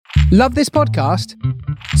Love this podcast?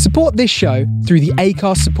 Support this show through the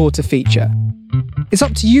Acast supporter feature. It's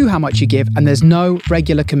up to you how much you give, and there's no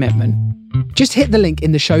regular commitment. Just hit the link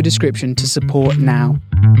in the show description to support now.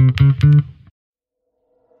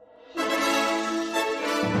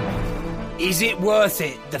 Is It Worth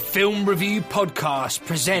It? The Film Review Podcast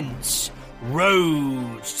presents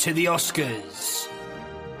Road to the Oscars.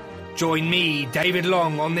 Join me, David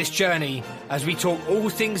Long, on this journey as we talk all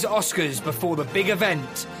things Oscars before the big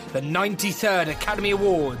event, the 93rd Academy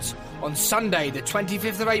Awards, on Sunday, the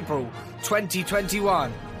 25th of April,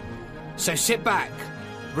 2021. So sit back,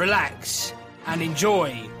 relax, and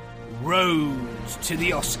enjoy Road to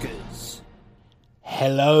the Oscars.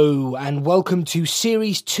 Hello, and welcome to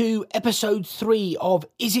Series 2, Episode 3 of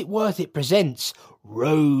Is It Worth It presents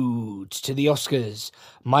Road to the Oscars.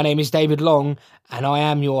 My name is David Long, and I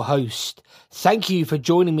am your host. Thank you for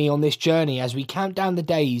joining me on this journey as we count down the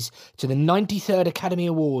days to the 93rd Academy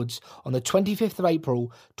Awards on the 25th of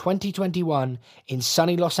April 2021 in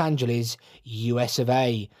sunny Los Angeles, US of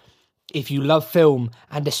A. If you love film,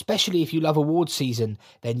 and especially if you love awards season,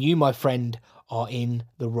 then you, my friend, are in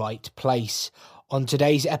the right place. On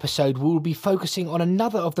today's episode, we will be focusing on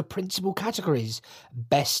another of the principal categories,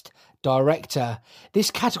 Best Director. This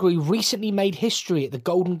category recently made history at the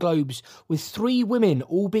Golden Globes, with 3 women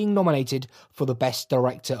all being nominated for the Best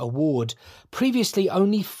Director award. Previously,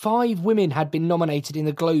 only 5 women had been nominated in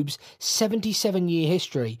the Globes' 77-year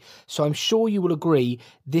history, so I'm sure you will agree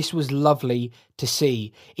this was lovely to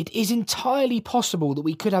see. It is entirely possible that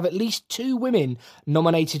we could have at least 2 women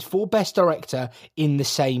nominated for Best Director in the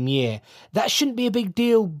same year. That shouldn't be a big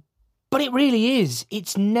deal, but it really is.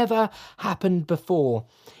 It's never happened before.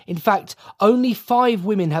 In fact, only 5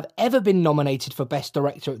 women have ever been nominated for Best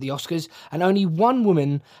Director at the Oscars, and only 1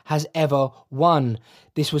 woman has ever won.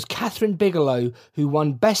 This was Catherine Bigelow, who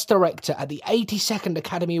won Best Director at the 82nd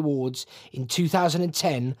Academy Awards in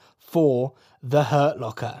 2010 for The Hurt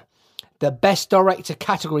Locker. The Best Director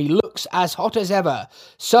category looks as hot as ever.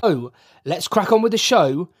 So, let's crack on with the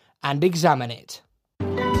show and examine it.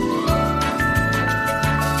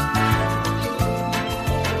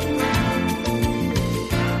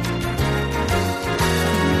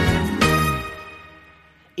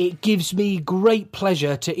 It gives me great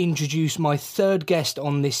pleasure to introduce my third guest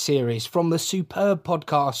on this series from the superb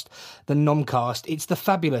podcast, The Nomcast. It's the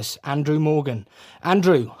fabulous Andrew Morgan.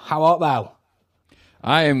 Andrew, how art thou?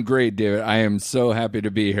 I am great, David. I am so happy to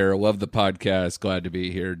be here. Love the podcast. Glad to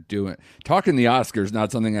be here talking the Oscars.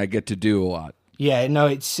 Not something I get to do a lot. Yeah, no,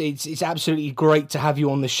 it's absolutely great to have you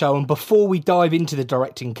on the show. And before we dive into the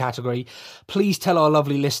directing category, please tell our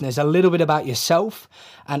lovely listeners a little bit about yourself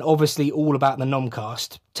and obviously all about the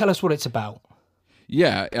Nomcast. Tell us what it's about.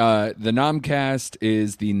 Yeah, the Nomcast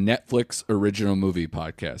is the Netflix original movie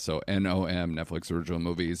podcast. So NOM, Netflix original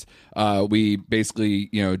movies. We basically,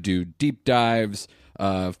 do deep dives,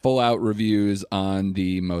 full out reviews on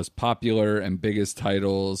the most popular and biggest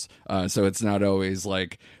titles. So it's not always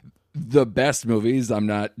like the best movies.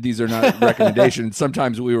 These are not recommendations.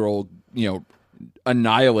 Sometimes we will,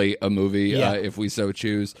 annihilate a movie if we so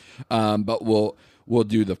choose. But we'll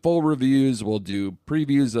do the full reviews. We'll do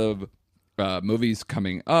previews of movies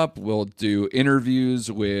coming up. We'll do interviews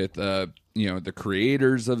with the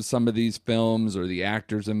creators of some of these films or the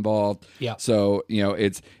actors involved. Yeah. So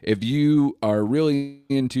it's, if you are really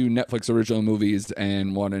into Netflix original movies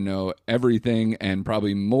and want to know everything and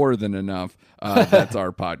probably more than enough, that's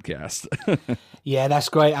our podcast. Yeah, that's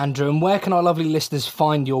great, Andrew. And where can our lovely listeners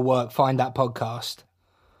find your work, find that podcast?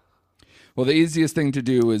 Well, the easiest thing to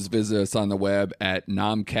do is visit us on the web at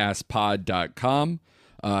nomcastpod.com.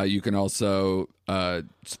 You can also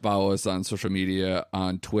follow us on social media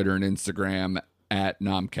on Twitter and Instagram at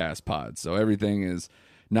nomcastpod. So everything is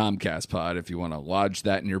Nomcastpod if you want to lodge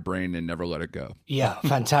that in your brain and never let it go. Yeah,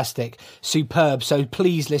 fantastic. Superb. So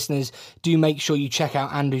please, listeners, do make sure you check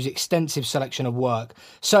out Andrew's extensive selection of work.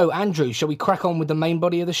 So, Andrew, shall we crack on with the main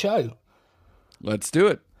body of the show? Let's do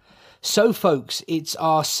it. So, folks, it's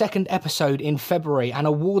our second episode in February, and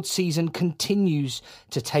award season continues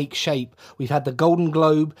to take shape. We've had the Golden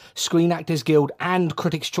Globe, Screen Actors Guild, and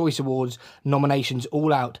Critics' Choice Awards nominations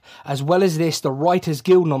all out. As well as this, the Writers'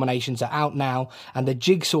 Guild nominations are out now, and the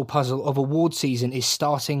jigsaw puzzle of award season is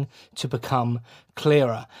starting to become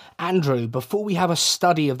clearer. Andrew, before we have a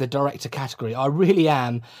study of the director category, I really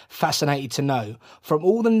am fascinated to know, from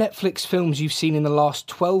all the Netflix films you've seen in the last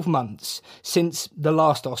 12 months since the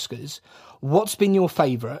last Oscars, what's been your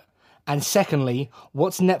favourite? And secondly,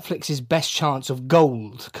 what's Netflix's best chance of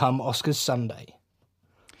gold come Oscars Sunday?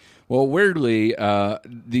 Well, weirdly,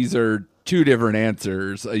 these are two different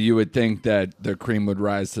answers. You would think that the cream would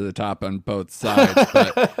rise to the top on both sides,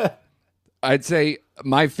 but I'd say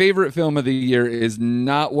my favorite film of the year is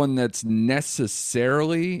not one that's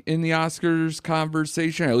necessarily in the Oscars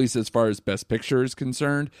conversation, at least as far as Best Picture is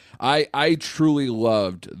concerned. I truly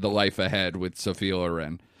loved The Life Ahead with Sophia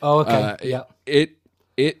Loren. Oh, okay. Yeah.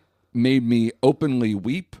 It made me openly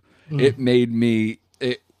weep. It made me.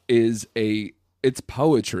 It's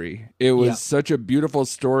poetry. It was such a beautiful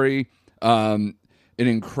story. An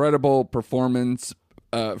incredible performance.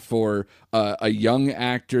 For a young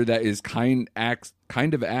actor that is kind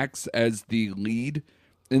of acts as the lead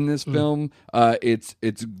in this film.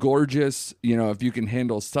 It's gorgeous. You know, if you can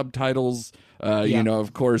handle subtitles, you know,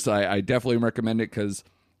 of course, I definitely recommend it because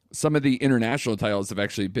some of the international titles have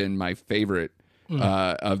actually been my favorite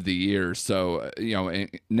of the year. So, you know,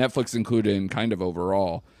 Netflix included in kind of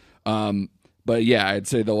overall. But yeah, I'd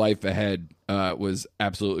say The Life Ahead was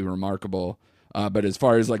absolutely remarkable. But as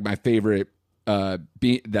far as like my favorite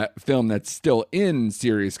that film that's still in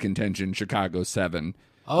serious contention, Chicago 7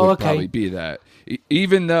 would probably be that.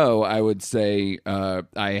 Even though I would say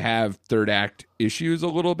I have third act issues a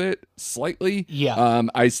little bit, slightly. Yeah.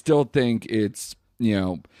 I still think it's, you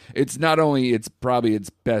know, it's not only it's probably its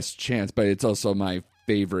best chance, but it's also my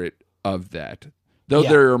favorite of that. Though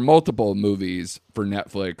there are multiple movies for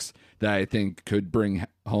Netflix that I think could bring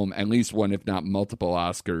home at least one, if not multiple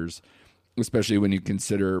Oscars. Especially when you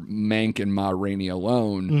consider Mank and Ma Rainey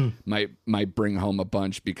alone might bring home a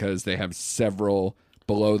bunch because they have several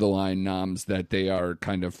below the line noms that they are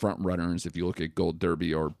kind of front runners if you look at Gold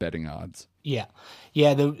Derby or betting odds. Yeah.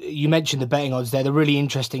 You mentioned the betting odds there. The really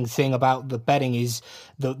interesting thing about the betting is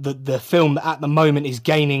the film that at the moment is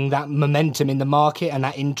gaining that momentum in the market and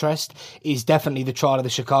that interest is definitely The Trial of the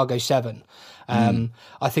Chicago 7.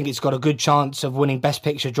 I think it's got a good chance of winning Best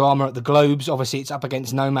Picture Drama at the Globes. Obviously, it's up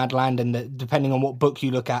against Nomadland, and depending on what book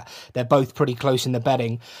you look at, they're both pretty close in the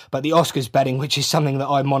betting. But the Oscars betting, which is something that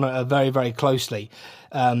I monitor very, very closely,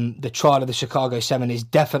 The Trial of the Chicago 7 is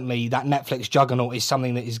definitely, that Netflix juggernaut is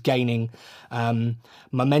something that is gaining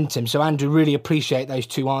momentum. So, Andrew, really appreciate those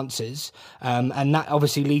two answers. And that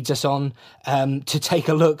obviously leads us on to take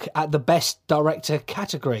a look at the Best Director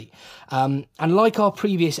category. And like our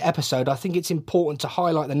previous episode, I think it's important to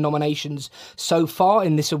highlight the nominations so far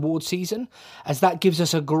in this award season, as that gives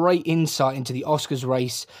us a great insight into the Oscars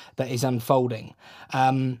race that is unfolding.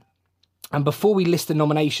 And before we list the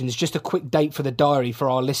nominations, just a quick date for the diary for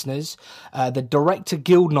our listeners. The Director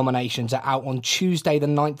Guild nominations are out on Tuesday, the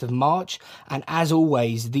 9th of March. And as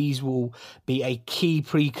always, these will be a key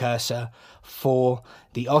precursor for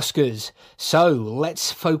the Oscars. So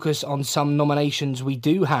let's focus on some nominations we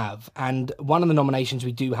do have. And one of the nominations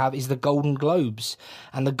we do have is the Golden Globes.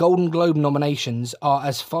 And the Golden Globe nominations are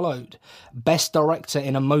as followed. Best Director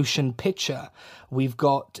in a Motion Picture. We've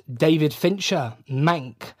got David Fincher,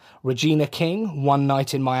 Mank. Regina King, One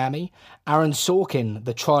Night in Miami. Aaron Sorkin,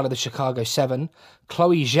 The Trial of the Chicago 7.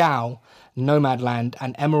 Chloe Zhao, Nomadland.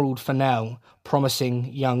 And Emerald Fennell,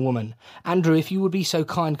 Promising Young Woman. Andrew, if you would be so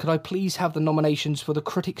kind, could I please have the nominations for the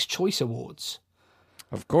Critics' Choice Awards?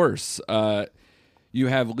 Of course. You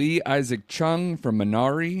have Lee Isaac Chung from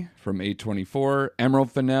Minari from A24.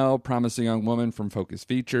 Emerald Fennell, Promising Young Woman from Focus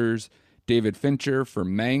Features. David Fincher for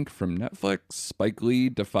Mank from Netflix. Spike Lee,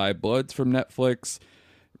 Defy Bloods from Netflix.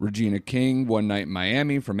 Regina King, One Night in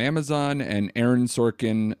Miami from Amazon, and Aaron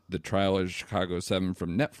Sorkin, The Trial of Chicago 7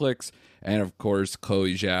 from Netflix, and of course,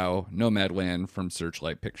 Chloe Zhao, Nomadland from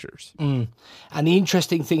Searchlight Pictures. And the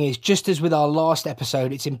interesting thing is, just as with our last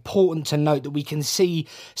episode, it's important to note that we can see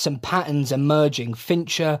some patterns emerging.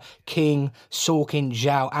 Fincher, King, Sorkin,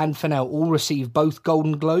 Zhao, and Fennell all receive both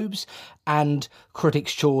Golden Globes and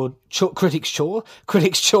Critics' Choice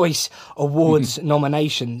Awards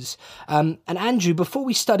nominations. And Andrew, before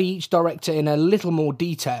we study each director in a little more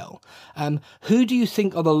detail, who do you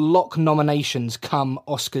think are the lock nominations come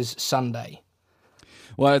Oscars Sunday?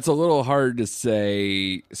 Well, it's a little hard to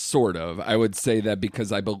say, sort of. I would say that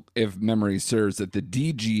because if memory serves, that the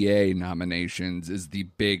DGA nominations is the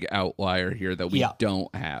big outlier here that we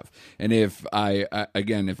don't have. And if I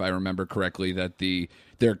remember correctly, that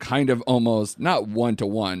they're kind of almost not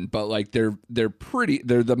 1-to-1, but like they're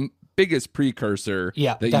the biggest precursor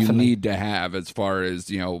that definitely you need to have as far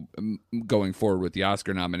as, you know, going forward with the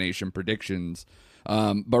Oscar nomination predictions.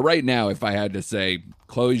 But right now, if I had to say,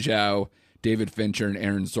 Chloe Zhao, David Fincher, and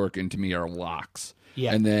Aaron Sorkin to me are locks.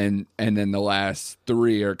 Yeah. And then the last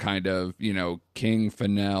three are kind of, you know, King,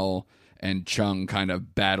 Fennell, and Chung kind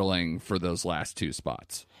of battling for those last two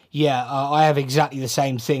spots. Yeah, I have exactly the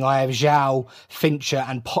same thing. I have Zhao, Fincher,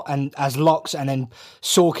 and as locks, and then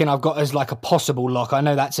Sorkin I've got as like a possible lock. I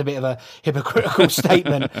know that's a bit of a hypocritical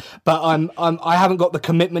statement, but I haven't got the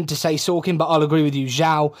commitment to say Sorkin, but I'll agree with you.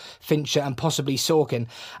 Zhao, Fincher, and possibly Sorkin.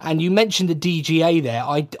 And you mentioned the DGA there.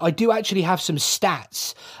 I do actually have some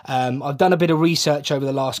stats. I've done a bit of research over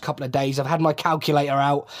the last couple of days. I've had my calculator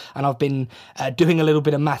out, and I've been doing a little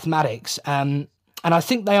bit of mathematics. And I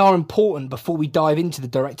think they are important before we dive into the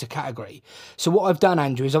director category. So what I've done,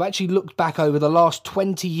 Andrew, is I've actually looked back over the last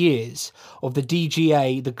 20 years of the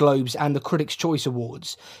DGA, the Globes, and the Critics' Choice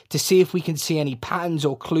Awards to see if we can see any patterns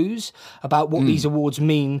or clues about what these awards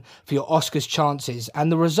mean for your Oscars chances.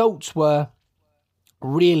 And the results were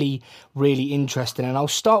really, really interesting. And I'll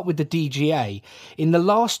start with the DGA. In the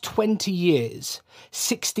last 20 years,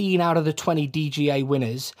 16 out of the 20 DGA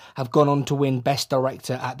winners have gone on to win Best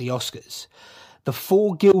Director at the Oscars. The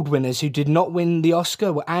 4 Guild winners who did not win the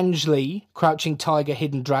Oscar were Ang Lee, Crouching Tiger,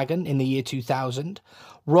 Hidden Dragon in the year 2000,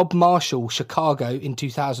 Rob Marshall, Chicago in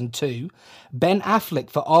 2002, Ben Affleck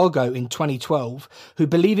for Argo in 2012, who,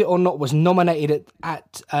 believe it or not, was nominated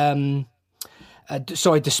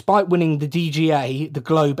despite winning the DGA, the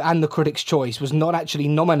Globe, and the Critics' Choice, was not actually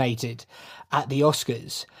nominated at the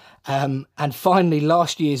Oscars. And finally,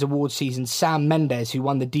 last year's award season, Sam Mendes, who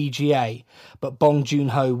won the DGA, but Bong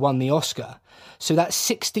Joon-ho won the Oscar. So that's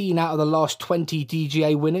 16 out of the last 20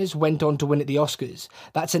 DGA winners went on to win at the Oscars.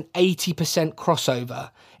 That's an 80% crossover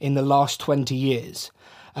in the last 20 years.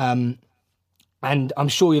 And I'm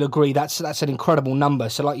sure you'll agree that's an incredible number.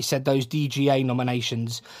 So like you said, those DGA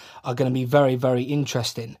nominations are going to be very, very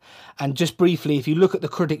interesting. And just briefly, if you look at the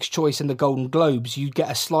Critics' Choice and the Golden Globes, you get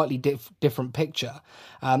a slightly different picture.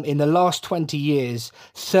 In the last 20 years,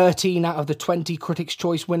 13 out of the 20 Critics'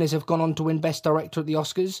 Choice winners have gone on to win Best Director at the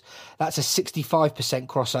Oscars. That's a 65%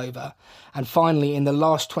 crossover. And finally, in the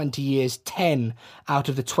last 20 years, 10 out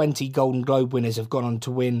of the 20 Golden Globe winners have gone on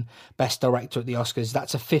to win Best Director at the Oscars.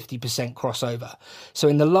 That's a 50% crossover. So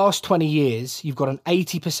in the last 20 years, you've got an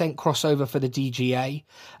 80% crossover for the DGA,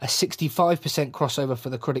 a 65% crossover for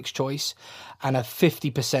the Critics' Choice, and a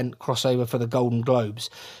 50% crossover for the Golden Globes.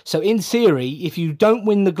 So in theory, if you don't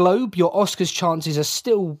win the Globe, your Oscars chances are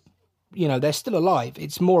still, they're still alive.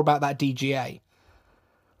 It's more about that DGA.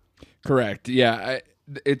 Correct. Yeah.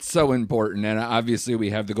 It's so important. And obviously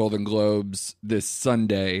we have the Golden Globes this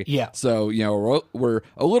Sunday. Yeah. So, we're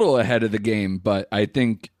a little ahead of the game, but I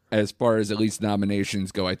think as far as at least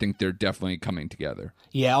nominations go, I think they're definitely coming together.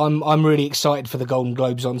 Yeah, I'm really excited for the Golden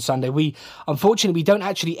Globes on Sunday. Unfortunately, we don't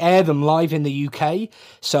actually air them live in the UK,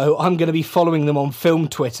 so I'm going to be following them on Film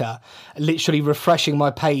Twitter, literally refreshing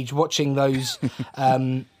my page, watching those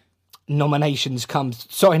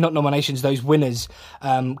those winners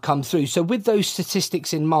come through. So with those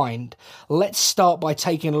statistics in mind, let's start by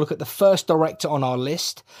taking a look at the first director on our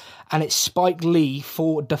list, and it's Spike Lee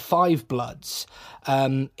for Da 5 Bloods.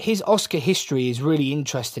 His Oscar history is really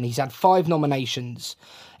interesting. He's had 5 nominations,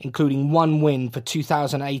 including 1 win for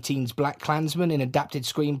 2018's Black Klansman in adapted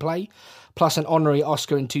screenplay, plus an honorary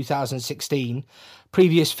Oscar in 2016.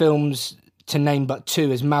 Previous films, to name but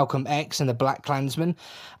 2, is Malcolm X and The Black Klansman.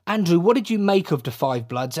 Andrew, what did you make of Da 5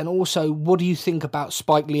 Bloods? And also, what do you think about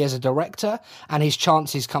Spike Lee as a director and his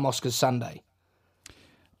chances come Oscars Sunday?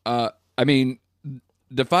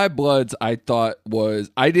 Da 5 Bloods, I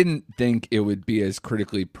didn't think it would be as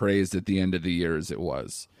critically praised at the end of the year as it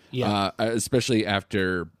was. Yeah. Especially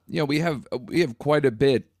after, we have quite a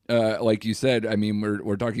bit, like you said. I mean,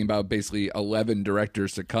 we're talking about basically 11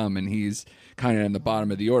 directors to come, and he's kind of in the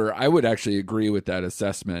bottom of the order. I would actually agree with that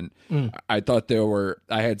assessment. I thought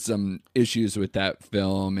I had some issues with that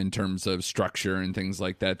film in terms of structure and things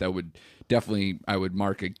like that. That would definitely, I would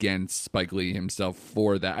mark against Spike Lee himself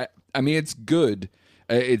for that. I mean, it's good.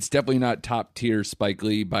 It's definitely not top tier Spike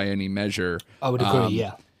Lee by any measure. I would agree,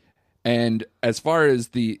 yeah. And as far as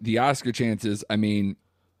the Oscar chances, I mean,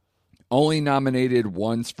 only nominated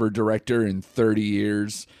once for director in 30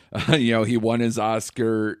 years. He won his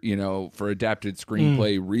Oscar, for adapted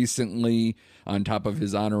screenplay recently on top of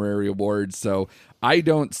his honorary awards. So I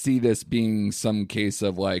don't see this being some case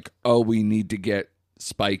of like, oh, we need to get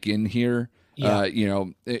Spike in here. Yeah.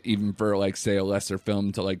 Even for like, say, a lesser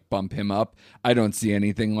film to like bump him up. I don't see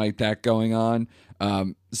anything like that going on.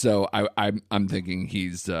 So I'm thinking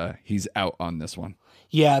he's out on this one.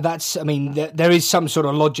 Yeah, there is some sort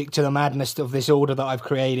of logic to the madness of this order that I've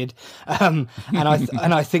created, and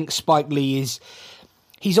I think Spike Lee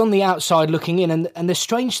he's on the outside looking in. And the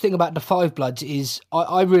strange thing about The Five Bloods is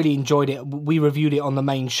I really enjoyed it. We reviewed it on the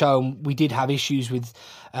main show, and we did have issues with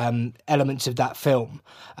elements of that film.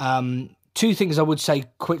 Two things I would say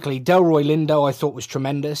quickly. Delroy Lindo I thought was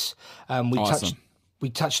tremendous. Awesome. We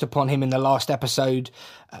touched upon him in the last episode.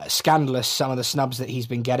 Scandalous, some of the snubs that he's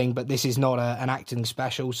been getting, but this is not an acting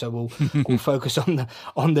special, so we'll focus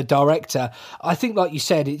on the director. I think, like you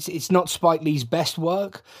said, it's not Spike Lee's best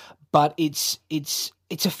work, but it's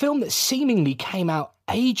a film that seemingly came out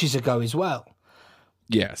ages ago as well.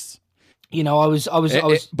 Yes. You know, I was.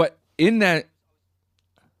 But in that,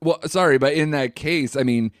 but in that case, I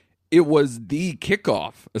mean, it was the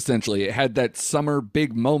kickoff, essentially. It had that summer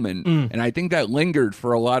big moment, and I think that lingered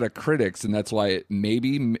for a lot of critics, and that's why it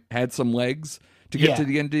maybe had some legs to get to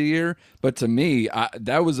the end of the year. But to me,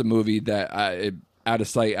 that was a movie that out of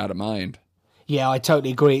sight, out of mind. Yeah, I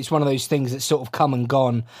totally agree. It's one of those things that's sort of come and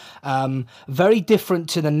gone. Very different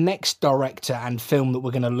to the next director and film that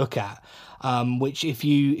we're going to look at. Which if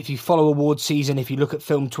you follow award season, if you look at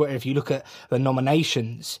Film Twitter, if you look at the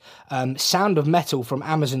nominations, Sound of Metal from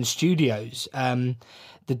Amazon Studios,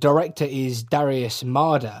 the director is Darius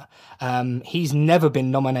Marder. He's never been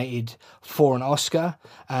nominated for an Oscar.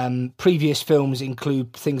 Previous films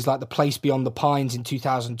include things like The Place Beyond the Pines in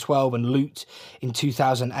 2012 and Loot in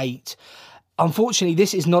 2008. Unfortunately,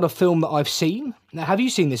 this is not a film that I've seen. Now, have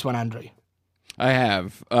you seen this one, Andrew? I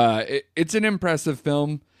have. It's an impressive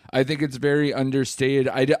film. I think it's very understated.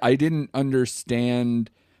 I didn't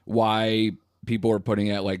understand why people were putting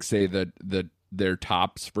it like, say, their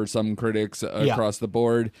tops for some critics across the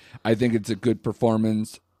board. I think it's a good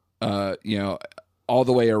performance, all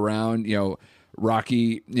the way around.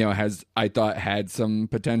 Rocky, I thought had some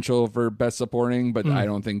potential for best supporting, but I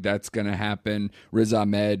don't think that's going to happen. Riz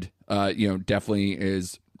Ahmed, definitely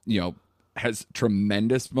is, has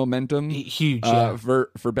tremendous momentum. Huge,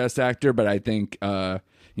 for best actor, but I think,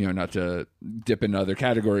 not to dip into other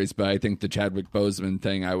categories, but I think the Chadwick Boseman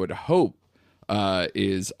thing, I would hope,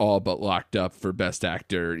 is all but locked up for best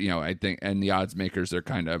actor. I think, and the odds makers are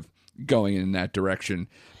kind of going in that direction.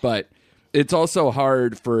 But it's also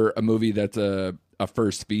hard for a movie that's a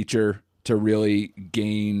first feature to really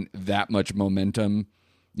gain that much momentum,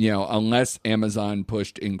 unless Amazon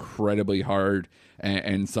pushed incredibly hard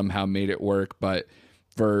and somehow made it work. But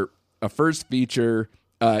for a first feature,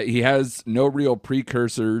 he has no real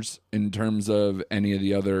precursors in terms of any of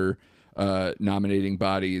the other nominating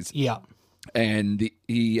bodies. Yeah. And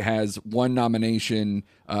he has one nomination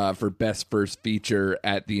for Best First Feature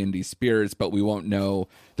at the Indie Spirits, but we won't know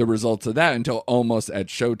the results of that until almost at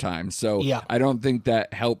showtime. So I don't think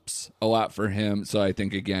that helps a lot for him. So I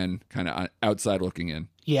think, again, kind of outside looking in.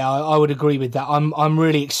 Yeah, I would agree with that. I'm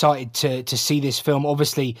really excited to see this film.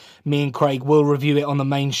 Obviously, me and Craig will review it on the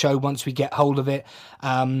main show once we get hold of it.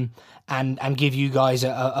 And give you guys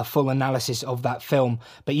a full analysis of that film.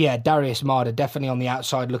 But yeah, Darius Marder definitely on the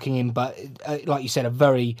outside looking in, but like you said, a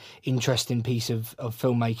very interesting piece of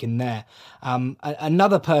filmmaking there.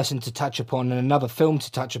 Another person to touch upon and another film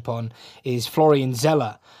to touch upon is Florian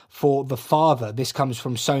Zeller for The Father. This comes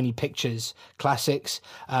from Sony Pictures Classics.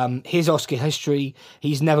 His Oscar history,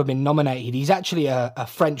 he's never been nominated. He's actually a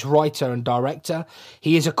French writer and director.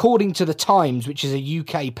 He is, according to The Times, which is a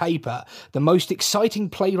UK paper, the most exciting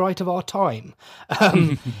playwright of our time.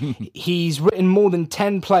 He's written more than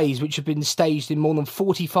 10 plays which have been staged in more than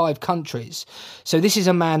 45 countries. So this is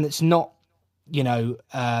a man that's not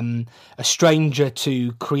a stranger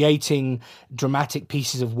to creating dramatic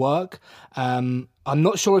pieces of work. I'm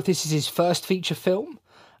not sure if this is his first feature film,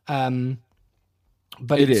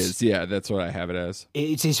 but it is. Yeah, that's what I have it as.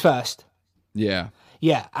 It's his first. Yeah.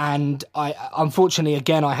 Yeah, and I unfortunately,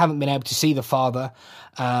 again, I haven't been able to see The Father.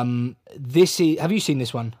 Have you seen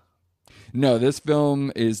this one? No, this film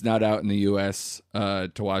is not out in the U.S.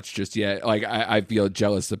 To watch just yet. Like, I feel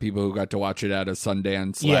jealous of people who got to watch it out of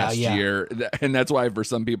Sundance last year. And that's why for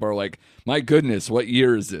some people are like, my goodness, what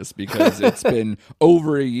year is this? Because it's been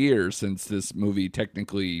over a year since this movie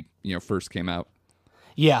technically, first came out.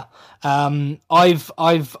 Yeah,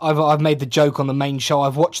 I've made the joke on the main show.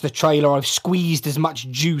 I've watched the trailer. I've squeezed as much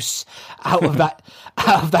juice out of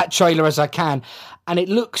that trailer as I can, and it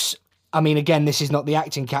looks. I mean, again, this is not the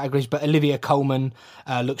acting categories, but Olivia Colman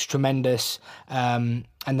looks tremendous, and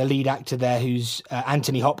the lead actor there, who's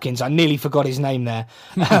Anthony Hopkins. I nearly forgot his name there.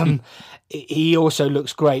 He also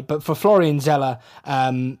looks great. But for Florian Zeller,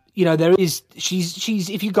 she's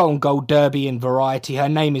if you go on Gold Derby and Variety, her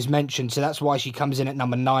name is mentioned, so that's why she comes in at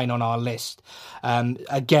number 9 on our list.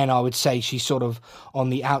 Again, I would say she's sort of on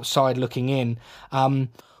the outside looking in.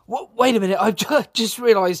 Wait a minute, I've just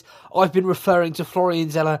realised I've been referring to Florian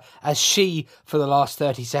Zeller as she for the last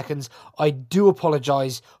 30 seconds. I do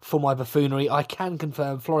apologise for my buffoonery. I can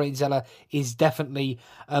confirm Florian Zeller is definitely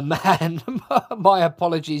a man. My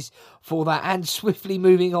apologies for that. And swiftly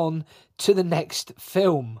moving on to the next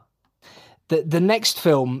film. The next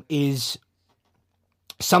film is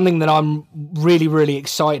something that I'm really, really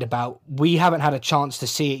excited about. We haven't had a chance to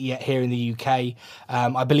see it yet here in the UK.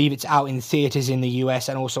 I believe it's out in theatres in the US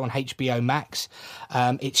and also on HBO Max.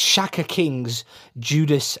 It's Shaka King's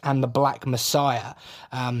Judas and the Black Messiah.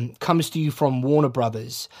 Comes to you from Warner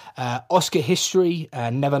Brothers. Oscar history,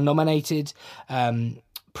 never nominated.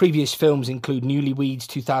 Previous films include Newlyweds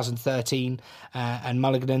 2013 and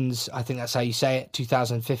Mulligan's, I think that's how you say it,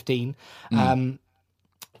 2015.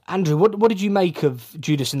 Andrew, what did you make of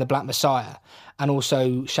Judas and the Black Messiah and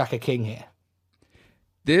also Shaka King here?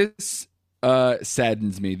 This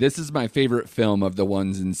saddens me. This is my favorite film of the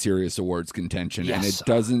ones in serious awards contention, and it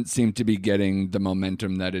doesn't seem to be getting the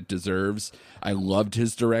momentum that it deserves. I loved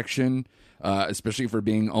his direction, especially for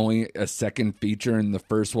being only a second feature, and the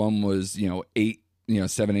first one was 7,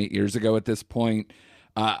 8 years ago at this point.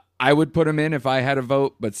 I would put him in if I had a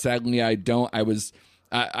vote, but sadly I don't.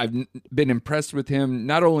 I've been impressed with him,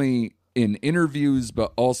 not only in interviews,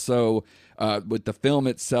 but also with the film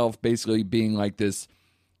itself basically being like this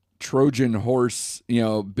Trojan horse,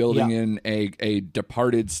 building in a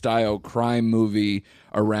Departed style crime movie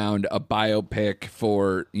around a biopic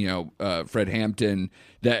for, Fred Hampton,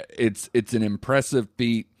 that it's an impressive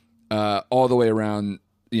feat all the way around.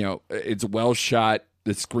 It's well shot.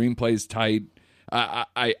 The screenplay's tight.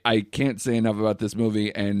 I can't say enough about this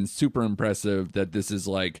movie, and super impressive that this is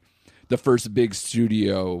like the first big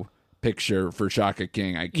studio picture for Shaka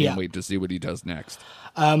King. I can't wait to see what he does next.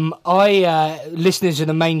 Listeners of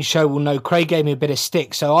the main show will know Craig gave me a bit of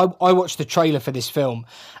stick, so I watched the trailer for this film,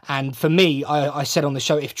 and for me, I said on the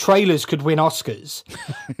show, if trailers could win Oscars,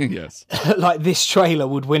 yes, like this trailer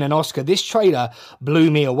would win an Oscar. This trailer blew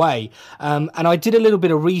me away, and I did a little bit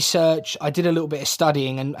of research, I did a little bit of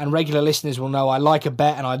studying, and regular listeners will know I like a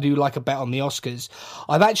bet, and I do like a bet on the Oscars.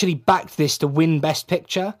 I've actually backed this to win Best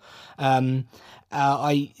Picture.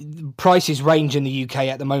 Prices range in the UK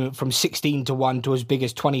at the moment from 16 to 1 to as big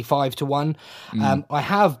as 25 to 1. I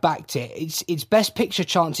have backed it. Its Best Picture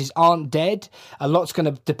chances aren't dead. A lot's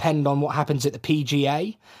going to depend on what happens at the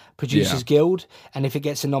PGA, Producers Guild, and if it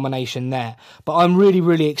gets a nomination there. But I'm really,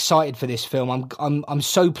 really excited for this film. I'm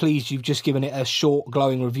so pleased you've just given it a short,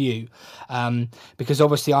 glowing review, because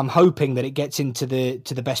obviously I'm hoping that it gets into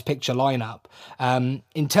the Best Picture lineup.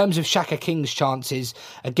 In terms of Shaka King's chances,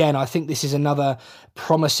 again, I think this is another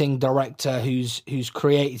promising director who's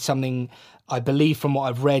created something, I believe from what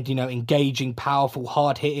I've read, engaging, powerful,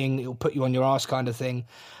 hard-hitting, it'll put you on your ass kind of thing.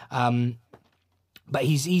 But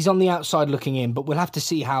he's on the outside looking in, but we'll have to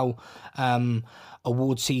see how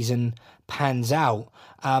award season pans out.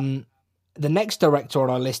 The next director on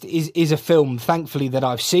our list is a film, thankfully, that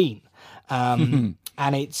I've seen.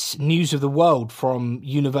 And it's News of the World from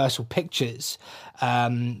Universal Pictures,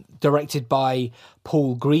 directed by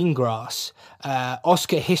Paul Greengrass.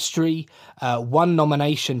 Oscar history, one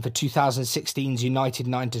nomination for 2016's United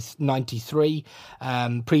 93.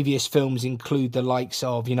 Previous films include the likes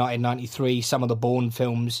of United 93, some of the Bourne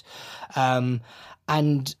films.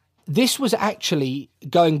 And this was actually,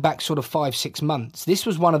 going back sort of 5-6 months, this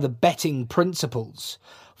was one of the betting principles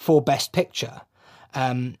for Best Picture.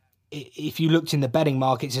 If you looked in the betting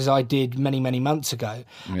markets, as I did many, many months ago,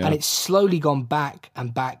 and it's slowly gone back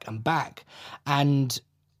and back and back. And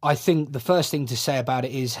I think the first thing to say about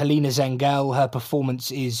it is Helena Zengel, her performance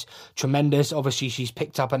is tremendous. Obviously, she's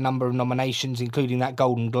picked up a number of nominations, including that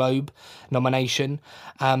Golden Globe nomination.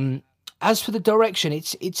 As for the direction,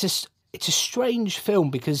 it's a strange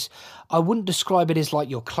film because I wouldn't describe it as like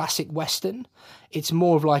your classic Western. It's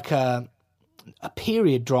more of like a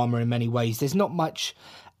period drama in many ways. There's not much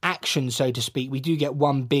action, so to speak. We do get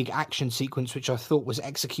one big action sequence, which I thought was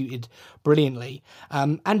executed brilliantly.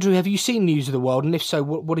 Andrew, have you seen News of the World? And if so,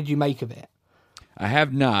 what did you make of it? I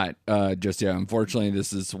have not just yet. Unfortunately,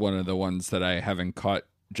 this is one of the ones that I haven't caught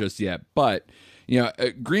just yet. But,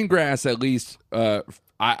 Greengrass, at least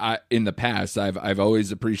I in the past, I've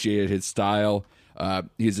always appreciated his style.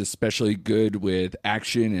 He's especially good with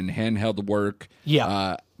action and handheld work.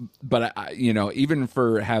 Yeah. But, even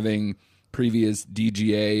for having previous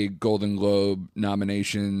DGA, Golden Globe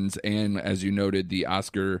nominations, and as you noted, the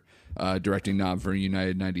Oscar directing nom for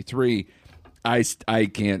United 93, I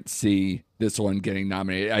can't see this one getting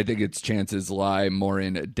nominated. I think its chances lie more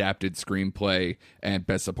in adapted screenplay and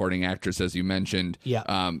best supporting actress, as you mentioned.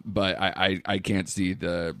 Yeah. But I can't see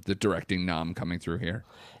the directing nom coming through here.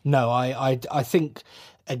 No, I think,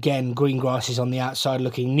 again, Greengrass is on the outside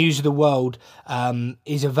looking. News of the World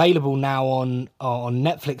is available now on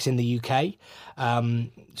Netflix in the UK.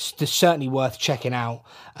 It's certainly worth checking out.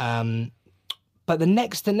 But the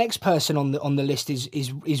next person on the list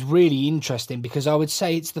is really interesting, because I would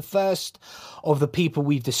say it's the first of the people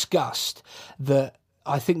we've discussed that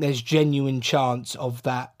I think there's genuine chance of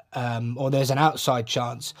that, or there's an outside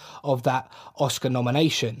chance of that Oscar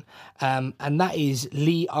nomination, and that is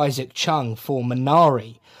Lee Isaac Chung for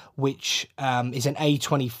Minari, which is an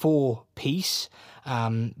A24 piece.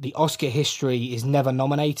 The Oscar history is never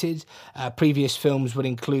nominated. Previous films would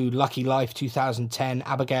include Lucky Life 2010,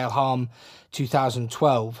 Abigail Harm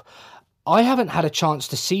 2012. I haven't had a chance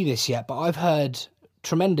to see this yet, but I've heard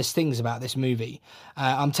tremendous things about this movie.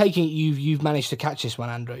 I'm taking it you've managed to catch this one,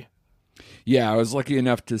 Andrew. Yeah, I was lucky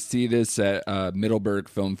enough to see this at Middleburg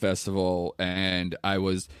Film Festival, and I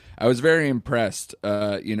was very impressed.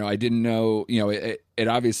 I didn't know, it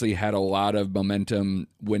obviously had a lot of momentum,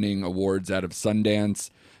 winning awards out of Sundance,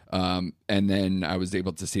 and then I was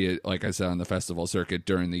able to see it, like I said, on the festival circuit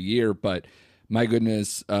during the year. But my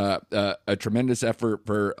goodness, a tremendous effort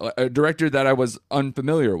for a director that I was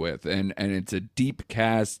unfamiliar with, and it's a deep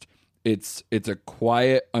cast. It's a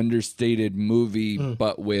quiet, understated movie,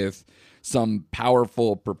 but with some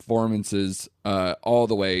powerful performances all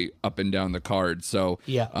the way up and down the card. So,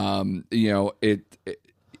 yeah.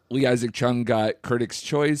 Lee Isaac Chung got Critics'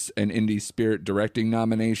 Choice and Indie Spirit directing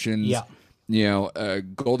nominations. Yeah.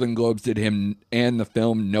 Golden Globes did him and the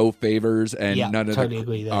film no favors, and none of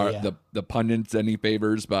the pundits any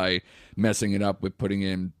favors by messing it up with putting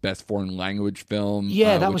in Best Foreign Language Film.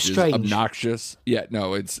 Yeah, that was which strange. Is obnoxious. Yeah,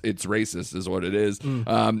 no, it's racist, is what it is.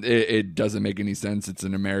 It doesn't make any sense. It's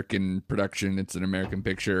an American production. It's an American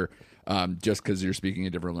picture. Just because you're speaking a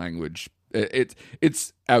different language,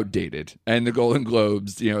 it's outdated. And the Golden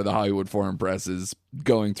Globes, the Hollywood Foreign Press is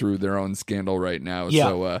going through their own scandal right now. Yeah.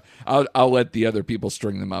 So I'll let the other people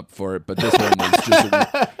string them up for it. But this one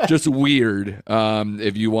was just weird.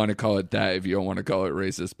 If you want to call it that, if you don't want to call it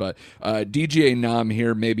racist, but DGA nom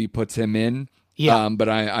here maybe puts him in. Yeah. But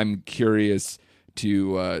I'm curious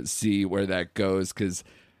to see where that goes, because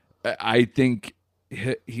I think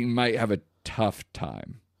he might have a tough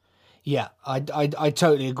time. Yeah, I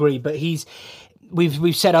totally agree. But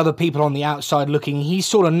we've said other people on the outside looking. He's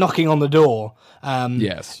sort of knocking on the door.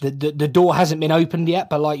 Yes, the door hasn't been opened yet.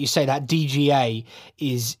 But like you say, that DGA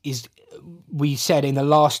is we said in the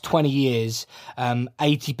last 20 years,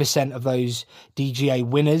 80% of those DGA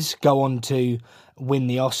winners go on to win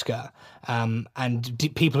the Oscar.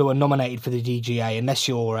 And people who are nominated for the DGA, unless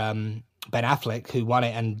you're Ben Affleck, who won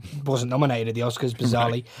it and wasn't nominated at the Oscars,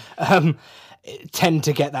 bizarrely. Right. Tend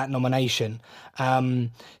to get that nomination.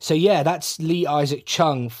 So yeah, that's Lee Isaac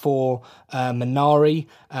Chung for Minari.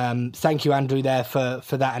 Thank you, Andrew, there for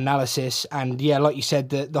that analysis. And yeah, like you said,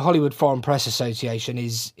 the Hollywood Foreign Press Association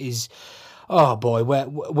is oh boy,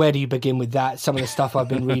 where do you begin with that? Some of the stuff I've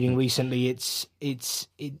been reading recently,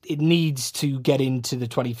 it needs to get into the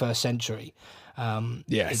 21st century.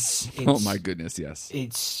 Yes. Oh my goodness. Yes.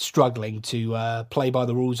 It's struggling to play by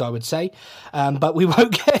the rules, I would say, but we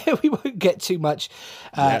won't get too much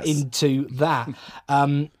into that.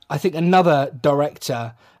 I think another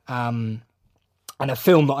director and a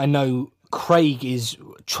film that I know Craig is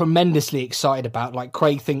tremendously excited about. Like,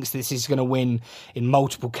 Craig thinks this is going to win in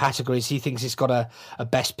multiple categories. He thinks it's got a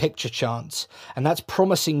Best Picture chance, and that's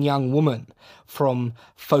Promising Young Woman from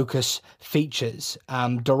Focus Features,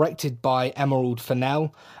 directed by Emerald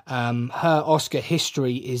Fennell. Her Oscar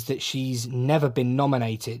history is that she's never been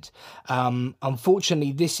nominated.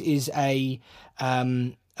 Unfortunately, this is a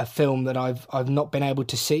film that I've not been able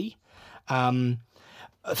to see.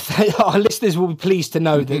 Our listeners will be pleased to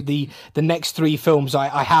know that the next three films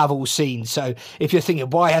I have all seen. So if you're thinking,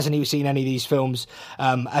 why hasn't he seen any of these films?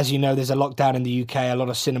 As you know, there's a lockdown in the UK. A lot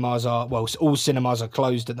of cinemas all cinemas are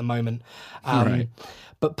closed at the moment. Right.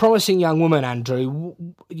 But Promising Young Woman, Andrew,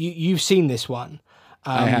 you've seen this one.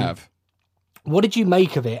 I have. What did you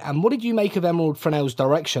make of it? And what did you make of Emerald Fennell's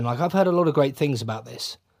direction? Like, I've heard a lot of great things about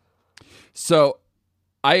this. So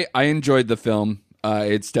I enjoyed the film.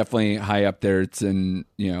 It's definitely high up there. It's in,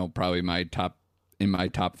 probably my top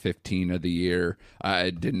 15 of the year.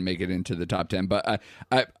 I didn't make it into the top 10, but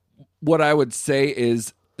what I would say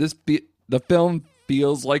is the film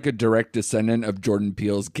feels like a direct descendant of Jordan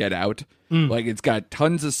Peele's Get Out. Like, it's got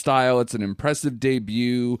tons of style. It's an impressive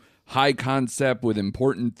debut, high concept with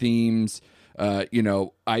important themes. I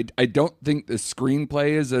don't think the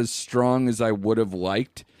screenplay is as strong as I would have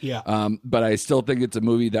liked. Yeah. But I still think it's a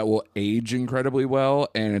movie that will age incredibly well,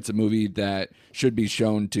 and it's a movie that should be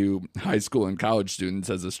shown to high school and college students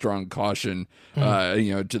as a strong caution,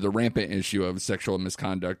 to the rampant issue of sexual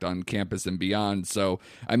misconduct on campus and beyond. So,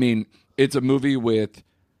 I mean, it's a movie with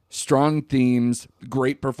strong themes,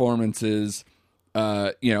 great performances,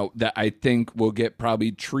 that I think will get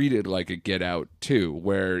probably treated like a Get Out too,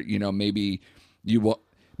 where,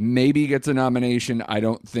 maybe gets a nomination. I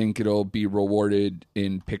don't think it'll be rewarded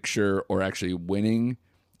in picture or actually winning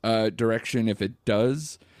direction if it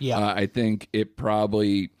does. Yeah. I think it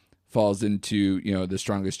probably falls into, the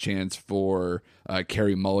strongest chance for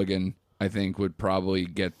Carey Mulligan. I think would probably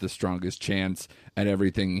get the strongest chance at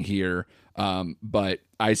everything here. But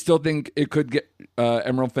I still think it could get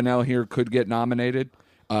Emerald Fennell here could get nominated.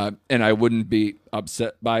 And I wouldn't be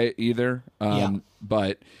upset by it either.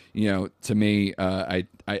 But, to me, I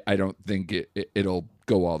don't think it'll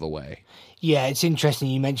go all the way. Yeah, it's interesting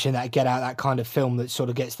you mentioned that Get Out, that kind of film that sort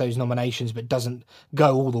of gets those nominations but doesn't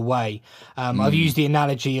go all the way. I've used the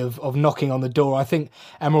analogy of knocking on the door. I think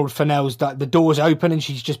Emerald Fennell's, the door's open and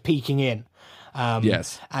she's just peeking in.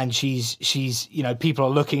 Yes. And she's people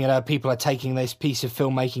are looking at her, people are taking this piece of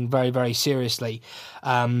filmmaking very, very seriously.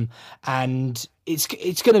 And it's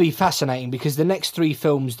going to be fascinating because the next three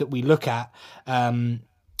films that we look at, the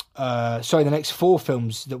next four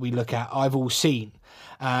films that we look at, I've all seen.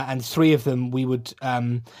 And three of them we would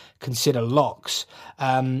consider locks.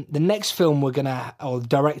 The next film the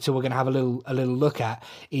director we're gonna have a little look at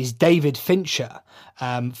is David Fincher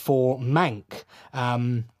for Mank.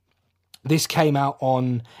 This came out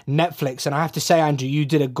on Netflix, and I have to say, Andrew, you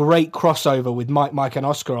did a great crossover with Mike, and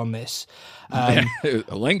Oscar on this.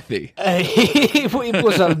 Lengthy. It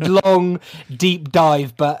was a long, deep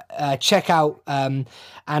dive, but check out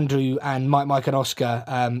Andrew and Mike, and Oscar.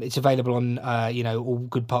 It's available on all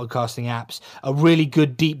good podcasting apps. A really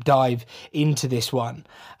good deep dive into this one.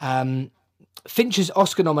 Fincher's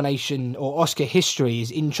Oscar nomination or Oscar history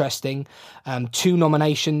is interesting. 2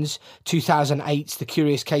 nominations, 2008's The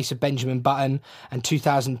Curious Case of Benjamin Button and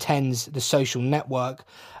 2010's The Social Network.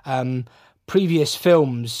 Previous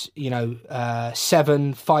films,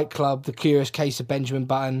 Seven, Fight Club, The Curious Case of Benjamin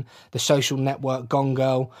Button, The Social Network, Gone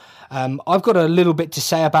Girl. I've got a little bit to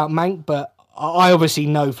say about Mank, but I obviously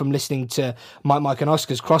know from listening to Mike and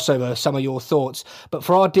Oscar's crossover some of your thoughts. But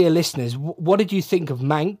for our dear listeners, what did you think of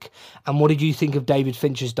Mank and what did you think of David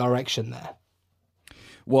Fincher's direction there?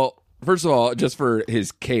 Well, first of all, just for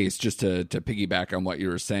his case, just to piggyback on what you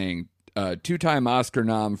were saying, 2-time Oscar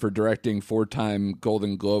nom for directing, 4-time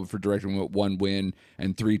Golden Globe for directing with 1 win,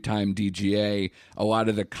 and 3-time DGA. A lot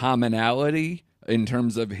of the commonality in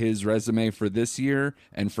terms of his resume for this year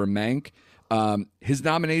and for Mank. His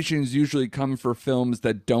nominations usually come for films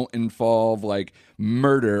that don't involve like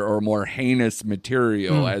murder or more heinous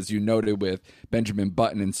material, as you noted with Benjamin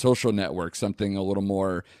Button and Social Network, something a little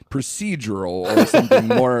more procedural or something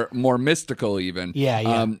more mystical even.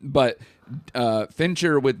 Yeah. But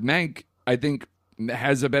Fincher with Mank, I think,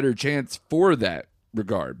 has a better chance for that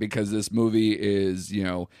regard because this movie is,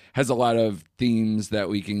 has a lot of themes that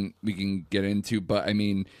we can get into. But I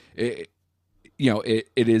mean, it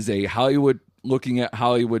is a looking at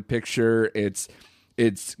Hollywood picture.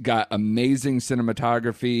 It's got amazing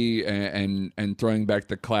cinematography and throwing back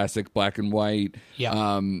the classic black and white.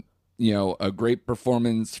 Yeah. A great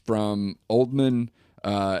performance from Oldman,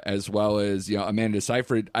 as well as, Amanda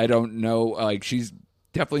Seyfried. I don't know, like she's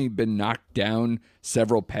definitely been knocked down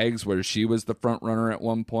several pegs where she was the front runner at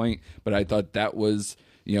one point, but I thought that was,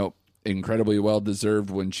 incredibly well deserved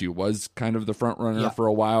when she was kind of the front runner for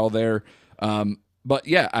a while there. But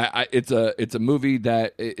yeah, it's a movie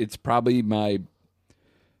that it's probably my,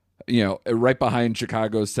 right behind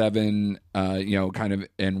Chicago 7, kind of,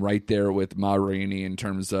 and right there with Ma Rainey in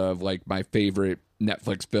terms of like my favorite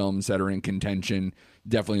Netflix films that are in contention.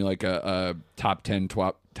 Definitely like a top 10,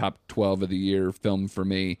 top 12 of the year film for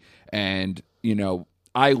me. And,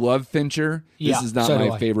 I love Fincher. This is not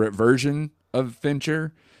my favorite version of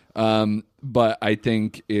Fincher. But I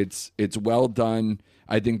think it's well done.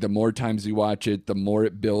 I think the more times you watch it, the more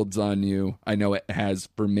it builds on you. I know it has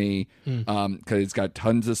for me, because it's got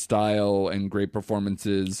tons of style and great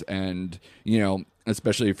performances, and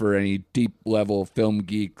especially for any deep level film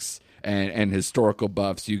geeks and historical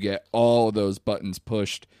buffs, you get all of those buttons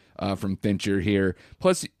pushed from Fincher here.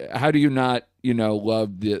 Plus, how do you not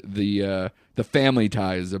love the family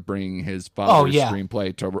ties of bringing his father's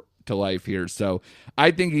screenplay to life here? So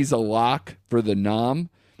I think he's a lock for the nom.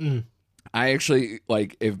 I actually,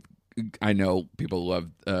 like, if I know people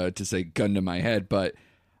love to say gun to my head, but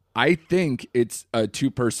I think it's a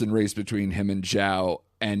 2-person race between him and Zhao,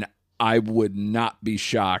 and I would not be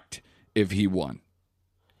shocked if he won.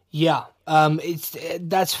 Yeah,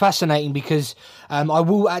 that's fascinating because I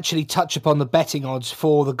will actually touch upon the betting odds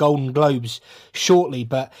for the Golden Globes shortly,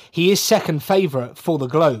 but he is second favourite for the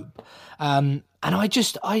Globe. And I like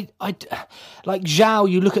Zhao,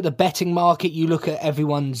 you look at the betting market, you look at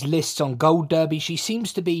everyone's lists on Gold Derby, she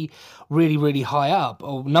seems to be really, really high up,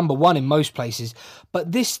 or number one in most places.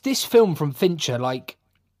 But this film from Fincher, like,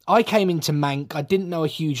 I came into Mank, I didn't know a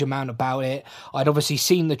huge amount about it. I'd obviously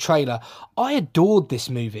seen the trailer. I adored this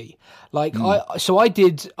movie. Like, I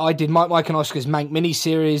did Mike and Oscar's Mank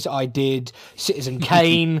miniseries, I did Citizen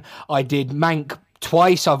Kane, I did Mank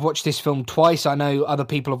twice. I've watched this film twice. I know other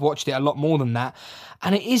people have watched it a lot more than that.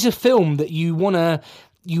 And it is a film that you wanna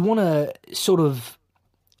sort of,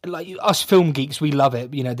 like, us film geeks, we love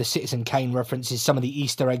it. You know, the Citizen Kane references, some of the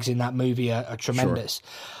Easter eggs in that movie are tremendous. Sure.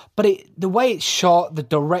 But the way it's shot, the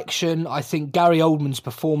direction, I think Gary Oldman's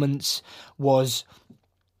performance was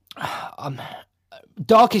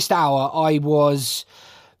Darkest Hour.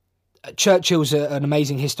 Churchill's an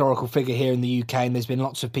amazing historical figure here in the UK, and there's been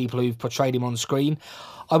lots of people who've portrayed him on screen.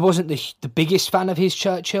 I wasn't the biggest fan of his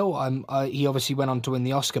Churchill. He obviously went on to win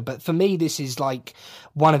the Oscar, but for me, this is like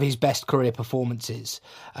one of his best career performances.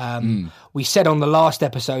 We said on the last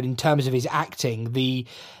episode, in terms of his acting, the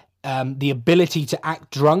ability to act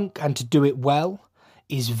drunk and to do it well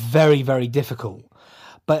is very, very difficult.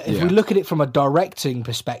 But if we look at it from a directing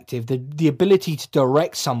perspective, the ability to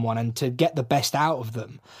direct someone and to get the best out of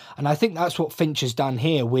them, and I think that's what Fincher's done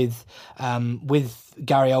here with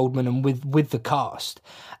Gary Oldman and with the cast,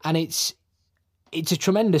 and it's a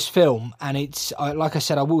tremendous film, and it's like I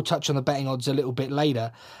said, I will touch on the betting odds a little bit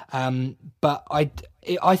later, but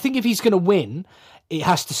I think if he's going to win, it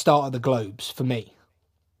has to start at the Globes for me.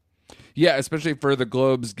 Yeah, especially for the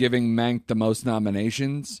Globes giving Mank the most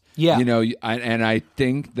nominations. Yeah. You know, and I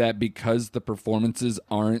think that because the performances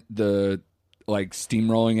aren't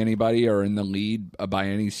steamrolling anybody or in the lead by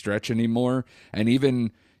any stretch anymore, and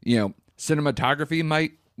even, you know, cinematography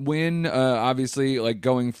might win, obviously, like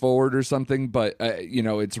going forward or something, but, you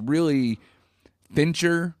know, it's really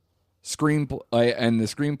Fincher, screenplay, and the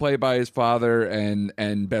screenplay by his father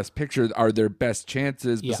and Best Picture are their best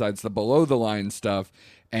chances besides the below the line stuff.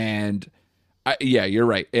 And you're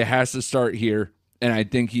right. It has to start here, and I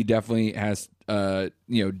think he definitely has,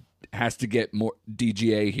 has to get more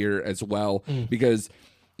DGA here as well because,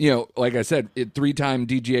 you know, like I said, 3-time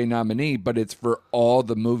DGA nominee, but it's for all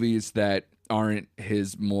the movies that aren't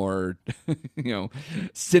his more, you know,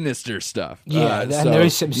 sinister stuff. Yeah, and there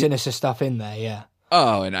is some sinister stuff in there. Yeah.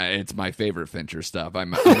 Oh, and it's my favorite Fincher stuff.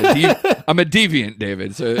 I'm a deviant,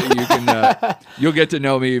 David. So you can you'll get to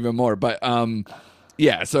know me even more. But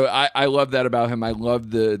yeah, so I love that about him. I love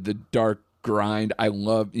the dark grind. I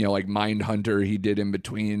love, you know, like Mindhunter he did in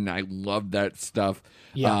between. I love that stuff.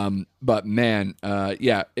 Yeah. But man,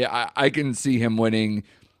 I can see him winning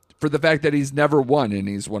for the fact that he's never won, and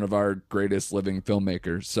he's one of our greatest living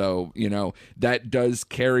filmmakers. So, you know, that does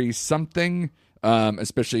carry something,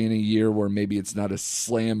 especially in a year where maybe it's not a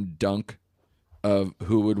slam dunk of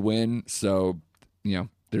who would win. So, you know,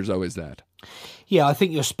 there's always that. Yeah, I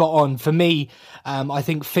think you're spot on. For me, I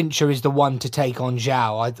think Fincher is the one to take on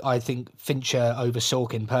Zhao. I think Fincher over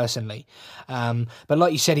Sorkin personally. But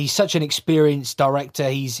like you said, he's such an experienced director.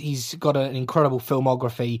 He's got an incredible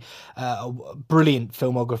filmography, brilliant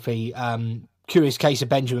filmography. Curious Case of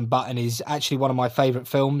Benjamin Button is actually one of my favourite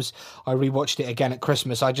films. I rewatched it again at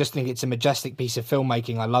Christmas. I just think it's a majestic piece of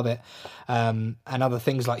filmmaking. I love it. And other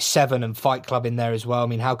things like Seven and Fight Club in there as well. I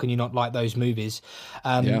mean, how can you not like those movies?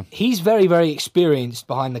 He's very, very experienced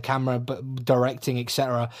behind the camera, but directing,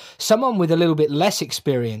 etc. Someone with a little bit less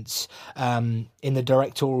experience in the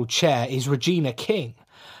directorial chair is Regina King.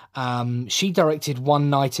 She directed One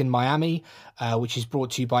Night in Miami, which is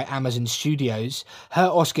brought to you by Amazon Studios. Her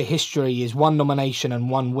Oscar history is 1 nomination and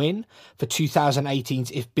 1 win for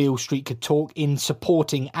 2018's If Beale Street Could Talk in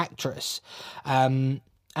Supporting Actress. And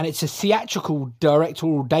it's a theatrical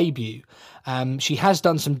directorial debut. She has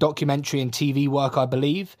done some documentary and TV work, I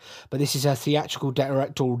believe, but this is her theatrical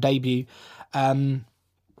directorial debut. And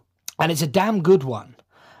it's a damn good one.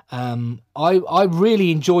 I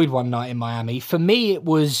really enjoyed One Night in Miami. For me, it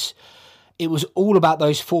was all about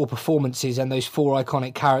those 4 performances and those 4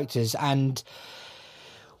 iconic characters. And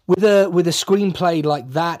with a screenplay like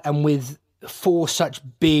that, and with 4 such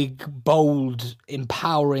big, bold,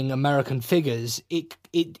 empowering American figures, it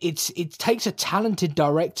takes a talented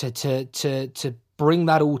director to bring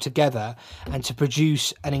that all together and to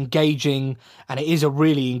produce an engaging, and it is a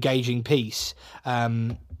really engaging piece.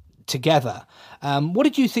 together. What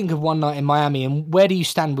did you think of One Night in Miami, and where do you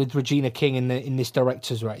stand with Regina King in this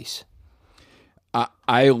director's race?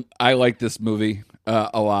 I like this movie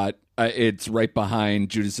a lot. It's right behind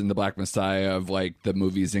Judas and the Black Messiah of like the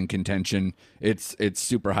movies in contention. It's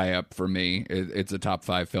super high up for me. It's a top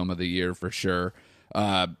 5 film of the year for sure.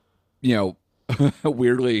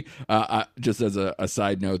 Weirdly, just as a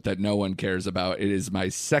side note that no one cares about, it is my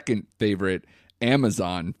second favorite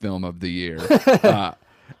Amazon film of the year.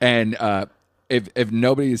 And if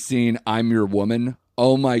nobody's seen I'm Your Woman,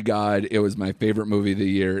 oh my God, it was my favorite movie of the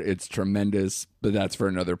year. It's tremendous, but that's for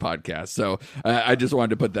another podcast. So I just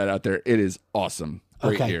wanted to put that out there. It is awesome.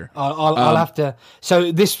 Right here. I'll have to.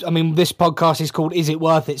 So this podcast is called Is It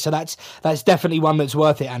Worth It? So that's definitely one that's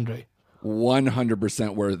worth it, Andrew.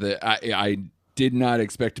 100% worth it. I did not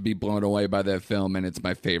expect to be blown away by that film, and it's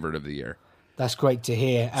my favorite of the year. That's great to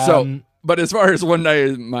hear. But as far as One Night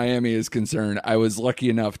in Miami is concerned, I was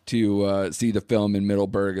lucky enough to see the film in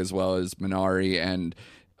Middleburg as well as Minari, and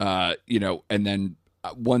and then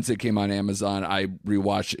once it came on Amazon, I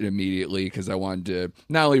rewatched it immediately because I wanted to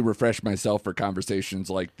not only refresh myself for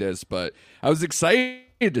conversations like this, but I was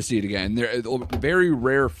excited to see it again. There are very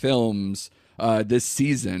rare films this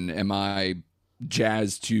season am I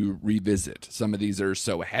jazzed to revisit. Some of these are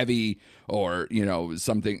so heavy, or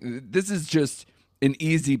something. This is just an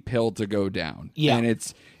easy pill to go down. Yeah. And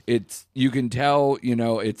it's you can tell,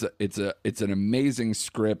 it's an amazing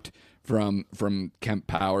script from Kemp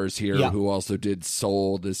Powers here, who also did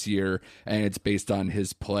Soul this year, and it's based on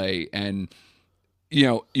his play. And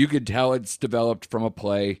you could tell it's developed from a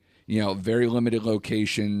play, very limited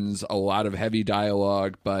locations, a lot of heavy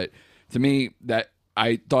dialogue, but to me, that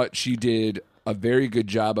I thought she did a very good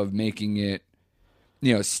job of making it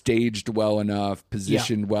staged well enough,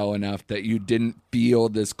 positioned well enough that you didn't feel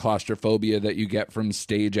this claustrophobia that you get from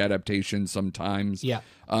stage adaptations sometimes. Yeah.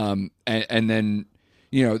 And then,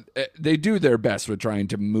 they do their best with trying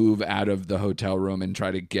to move out of the hotel room and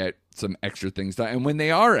try to get some extra things done. And when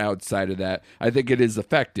they are outside of that, I think it is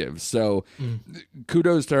effective. So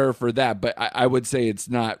kudos to her for that. But I would say it's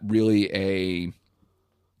not really an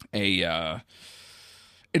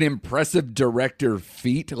impressive director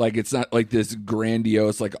feat. Like, it's not like this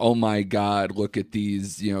grandiose, like, oh my God, look at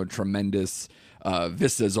these, tremendous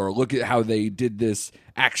vistas, or look at how they did this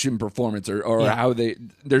action performance, or how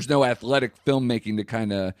there's no athletic filmmaking to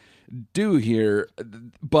kind of do here,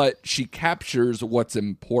 but she captures what's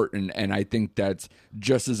important. And I think that's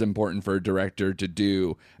just as important for a director to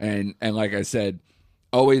do. And like I said,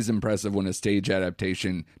 always impressive when a stage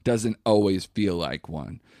adaptation doesn't always feel like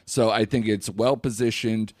one. So I think it's well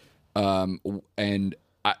positioned, and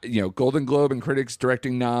Golden Globe and Critics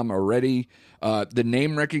Directing nom already. The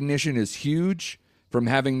name recognition is huge from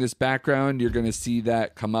having this background. You're going to see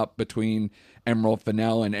that come up between Emerald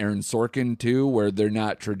Fennell and Aaron Sorkin too, where they're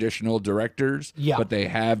not traditional directors, but they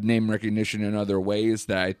have name recognition in other ways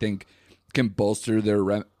that I think can bolster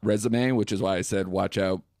their resume. Which is why I said, watch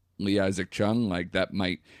out, Lee Isaac Chung. Like, that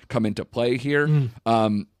might come into play here.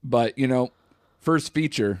 But first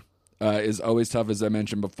feature is always tough, as I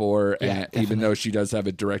mentioned before, even though she does have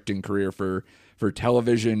a directing career for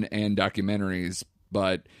television and documentaries.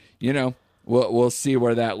 But, we'll see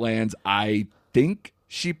where that lands. I think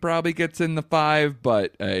she probably gets in the 5,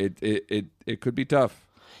 but it could be tough.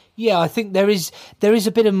 Yeah, I think there is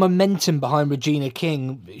a bit of momentum behind Regina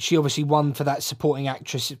King. She obviously won for that supporting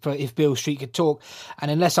actress for If Beale Street Could Talk, and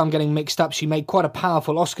unless I'm getting mixed up, she made quite a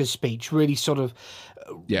powerful Oscars speech, really sort of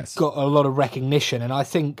got a lot of recognition, and I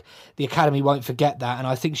think the Academy won't forget that, and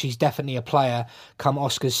I think she's definitely a player come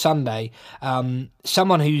Oscars Sunday.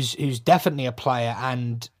 Someone who's definitely a player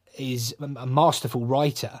and is a masterful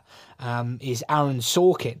writer is Aaron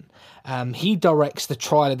Sorkin. He directs The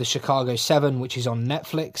Trial of the Chicago 7, which is on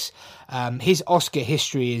Netflix. His Oscar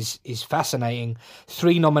history is fascinating.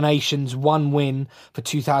 3 nominations, 1 win for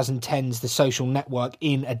 2010's The Social Network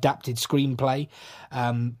in adapted screenplay.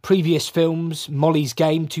 Previous films, Molly's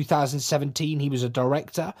Game, 2017, he was a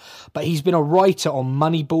director, but he's been a writer on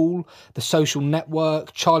Moneyball, The Social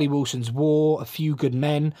Network, Charlie Wilson's War, A Few Good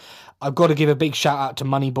Men. I've got to give a big shout out to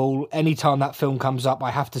Moneyball. Anytime that film comes up, I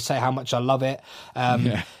have to say how much I love it.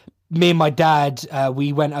 Me and my dad,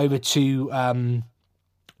 we went over to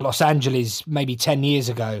Los Angeles maybe 10 years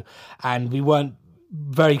ago, and we weren't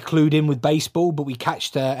very clued in with baseball, but we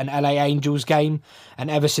catched an LA Angels game, and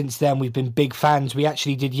ever since then we've been big fans. We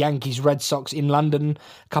actually did Yankees Red Sox in London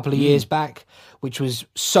a couple of years back, which was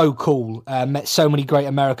so cool. Met so many great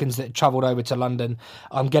Americans that travelled over to London.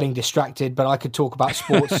 I'm getting distracted, but I could talk about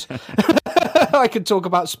sports. I could talk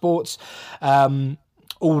about sports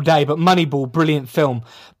all day. But Moneyball, brilliant film.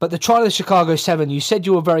 But the Trial of the Chicago 7, you said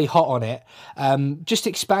you were very hot on it. Just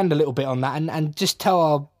expand a little bit on that and just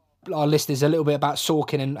tell our listeners a little bit about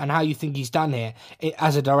Sorkin and how you think he's done here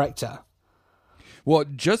as a director. Well,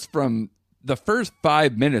 just from the first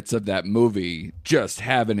 5 minutes of that movie just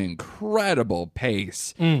have an incredible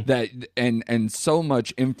pace that and so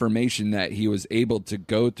much information that he was able to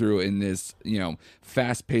go through in this,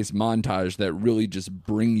 fast-paced montage that really just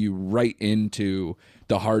bring you right into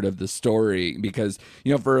the heart of the story. Because,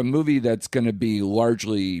 for a movie that's going to be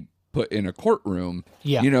largely put in a courtroom,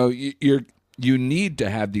 you need to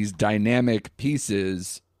have these dynamic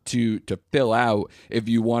pieces to fill out if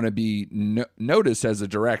you want to be noticed as a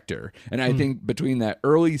director. And I think between that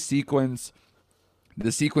early sequence,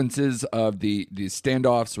 the sequences of the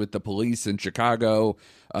standoffs with the police in Chicago,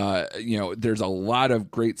 there's a lot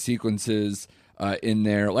of great sequences in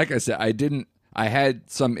there. Like I said, I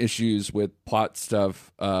had some issues with plot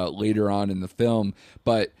stuff later on in the film,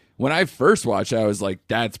 but when I first watched it, I was like,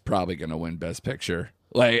 that's probably going to win Best Picture.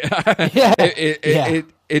 Like,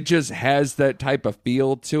 it just has that type of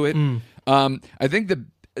feel to it. I think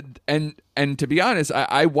and to be honest,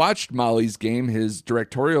 I watched Molly's Game, his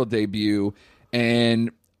directorial debut,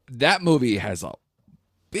 and that movie has a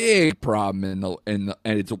big problem and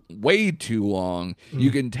it's way too long.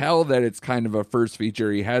 You can tell that it's kind of a first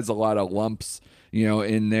feature. He has a lot of lumps,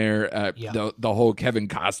 in there. The whole Kevin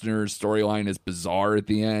Costner storyline is bizarre at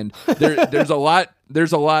the end. There's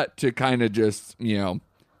a lot to kind of just,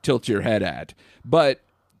 tilt your head at. But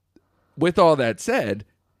with all that said,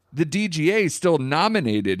 the DGA still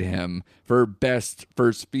nominated him for Best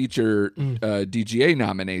First Feature DGA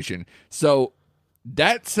nomination. So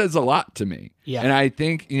that says a lot to me. Yeah. And I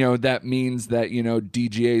think, that means that,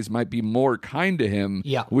 DGAs might be more kind to him,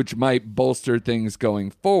 which might bolster things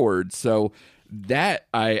going forward. So that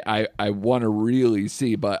I want to really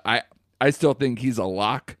see, but I still think he's a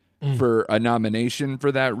lock for a nomination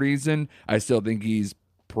for that reason. I still think he's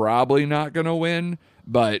probably not going to win,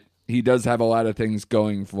 but he does have a lot of things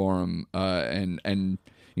going for him. And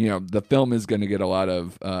the film is going to get a lot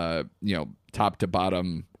of, top to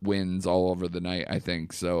bottom wins all over the night, I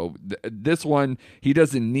think. So this one, he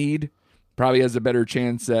doesn't need, probably has a better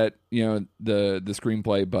chance at, the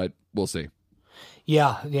screenplay, but we'll see.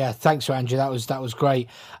 Yeah. Thanks, Andrew. That was great.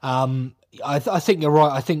 I think you're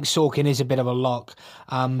right. I think Sorkin is a bit of a lock.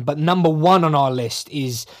 But number one on our list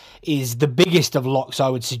is the biggest of locks, I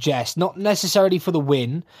would suggest. Not necessarily for the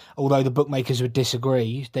win, although the bookmakers would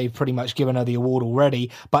disagree. They've pretty much given her the award already.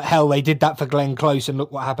 But hell, they did that for Glenn Close, and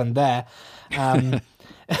look what happened there.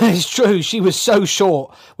 It's true. She was so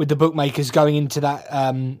short with the bookmakers going into that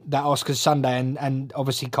Oscars Sunday, and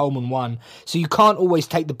obviously Coleman won. So you can't always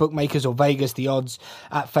take the bookmakers or Vegas, the odds,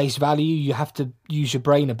 at face value. You have to use your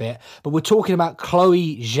brain a bit. But we're talking about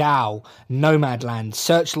Chloe Zhao, Nomadland,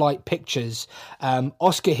 Searchlight Pictures,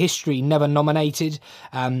 Oscar history, never nominated.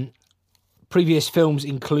 Previous films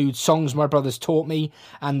include Songs My Brothers Taught Me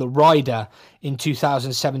and The Rider in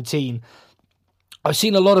 2017. I've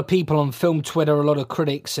seen a lot of people on film Twitter, a lot of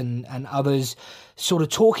critics and others sort of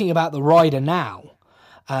talking about The Rider now.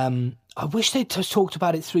 I wish they'd just talked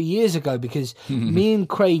about it 3 years ago, because me and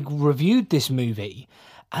Craig reviewed this movie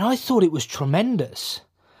and I thought it was tremendous.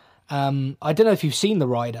 I don't know if you've seen The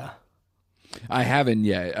Rider. I haven't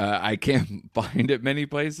yet. I can't find it many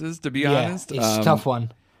places, to be honest. It's a tough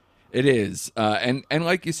one. It is. And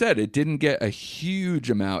like you said, it didn't get a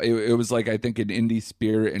huge amount. It was like, I think, an indie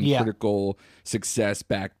spirit and critical success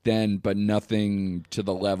back then, but nothing to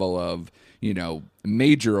the level of,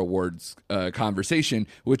 major awards conversation,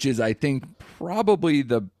 which is, I think, probably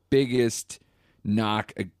the biggest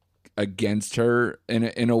knock against her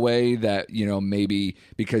in a way that, maybe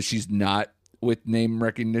because she's not with name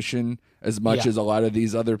recognition as much as a lot of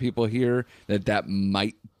these other people here, that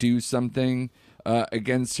might do something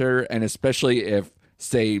against her. And especially if,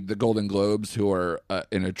 say, the Golden Globes, who are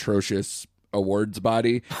an atrocious awards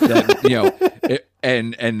body, that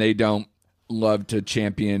and they don't love to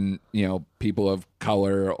champion people of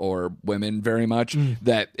color or women very much,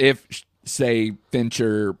 that if, say,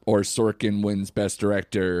 Fincher or Sorkin wins Best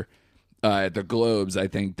Director at the Globes, I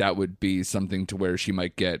think that would be something to where she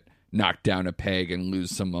might get knocked down a peg and lose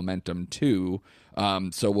some momentum too.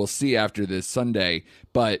 So we'll see after this Sunday.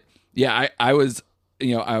 But yeah, I was,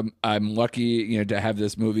 I'm lucky, to have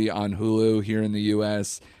this movie on Hulu here in the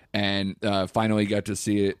U.S. and finally got to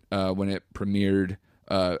see it when it premiered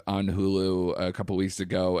on Hulu a couple weeks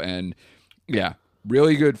ago. And yeah,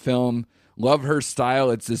 really good film. Love her style.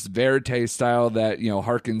 It's this verite style that,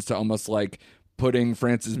 harkens to almost like putting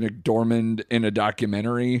Frances McDormand in a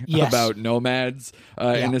documentary about nomads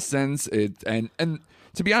in a sense. And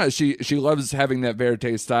to be honest, she loves having that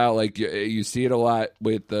verite style. Like you see it a lot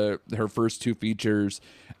with her first two features,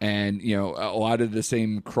 and a lot of the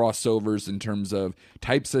same crossovers in terms of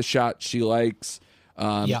types of shots she likes.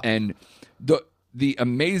 And the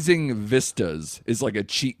amazing vistas is like a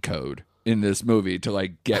cheat code in this movie to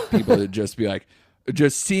like get people to just be like,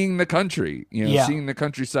 just seeing the country, seeing the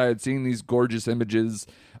countryside, seeing these gorgeous images.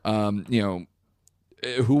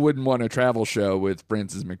 Who wouldn't want a travel show with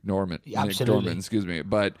Frances McDormand? Absolutely. Excuse me.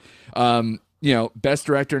 But, Best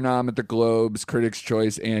Director nom at the Globes, Critics'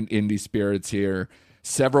 Choice, and Indie Spirits here.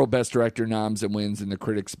 Several Best Director noms and wins in the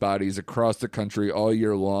critics' bodies across the country all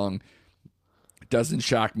year long. Doesn't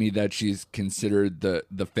shock me that she's considered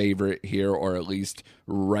the favorite here, or at least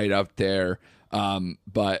right up there.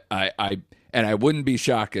 But I wouldn't be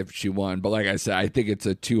shocked if she won. But like I said, I think it's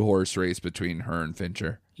a 2-horse race between her and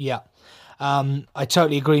Fincher. Yeah. I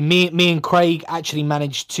totally agree. Me and Craig actually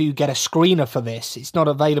managed to get a screener for this. It's not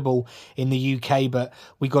available in the UK, but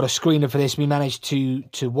we got a screener for this. We managed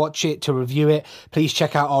to watch it, to review it. Please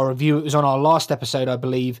check out our review. It was on our last episode, I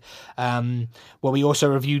believe, where we also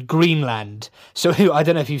reviewed Greenland. So I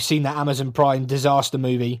don't know if you've seen that Amazon Prime disaster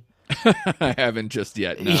movie. I haven't just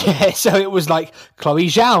yet. No. Yeah, so it was like Chloe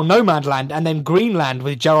Zhao, Nomadland, and then Greenland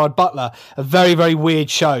with Gerard Butler. A very, very weird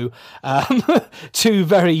show. Two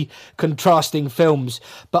very contrasting films.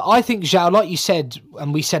 But I think Zhao, like you said,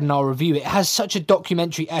 and we said in our review, it has such a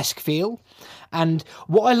documentary-esque feel. And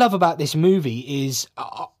what I love about this movie is,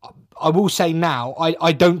 I will say now,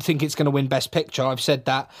 I don't think it's going to win Best Picture. I've said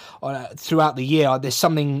that throughout the year. There's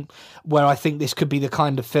something where I think this could be the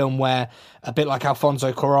kind of film where, a bit like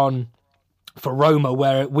Alfonso Cuarón for Roma,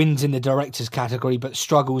 where it wins in the director's category but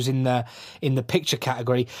struggles in the picture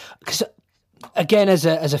category. Because again, as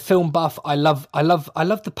a film buff, I love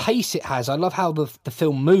the pace it has. I love how the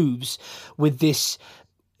film moves with this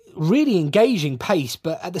really engaging pace,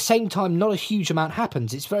 but at the same time not a huge amount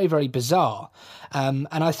happens. It's very, very bizarre, and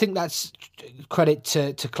I think that's credit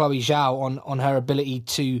to Chloe Zhao on her ability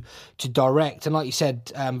to direct. And like you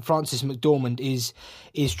said, Frances McDormand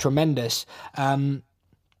is tremendous.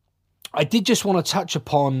 I did just want to touch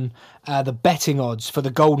upon the betting odds for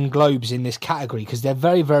the Golden Globes in this category, because they're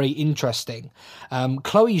very, very interesting.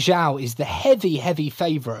 Chloe Zhao is the heavy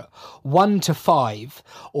favourite, 1-5,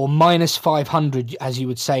 or -500, as you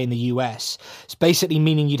would say in the US. It's basically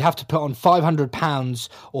meaning you'd have to put on £500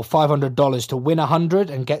 or $500 to win 100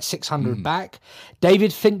 and get 600 back.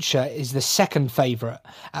 David Fincher is the second favourite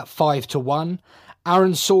at 5-1.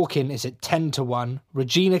 Aaron Sorkin is at 10-1,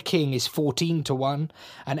 Regina King is 14-1,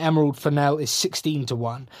 and Emerald Fennell is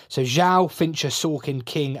 16-1. So Zhao, Fincher, Sorkin,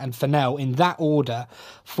 King, and Fennell in that order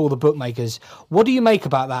for the bookmakers. What do you make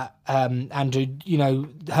about that, Andrew?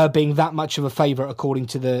 Her being that much of a favourite according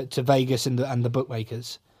to Vegas and the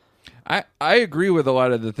bookmakers. I agree with a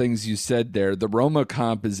lot of the things you said there. The Roma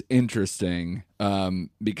comp is interesting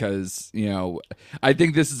because I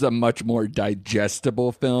think this is a much more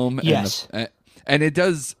digestible film. Yes. And it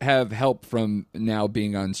does have help from now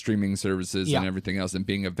being on streaming services and everything else and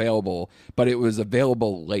being available, but it was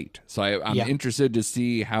available late. So I'm interested to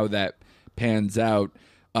see how that pans out.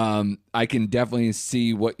 I can definitely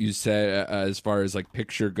see what you said as far as like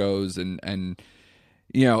picture goes, and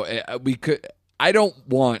we could. I don't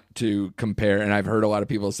want to compare, and I've heard a lot of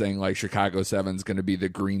people saying like Chicago 7 is going to be the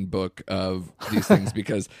Green Book of these things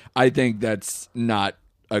because I think that's not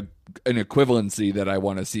an equivalency that I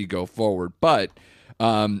want to see go forward. But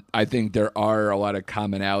I think there are a lot of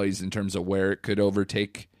commonalities in terms of where it could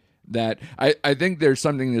overtake that. I think there's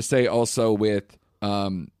something to say also with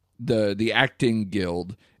the acting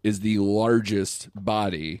guild is the largest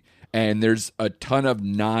body, and there's a ton of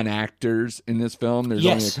non-actors in this film. There's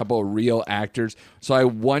only a couple of real actors. So I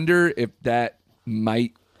wonder if that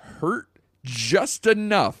might hurt just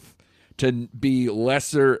enough to be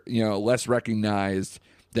less recognized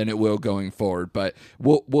than it will going forward. But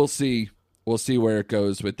we'll see. We'll see where it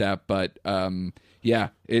goes with that. But I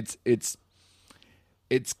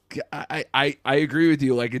agree with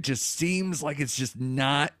you. Like, it just seems like it's just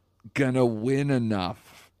not gonna win enough.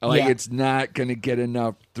 Like it's not gonna get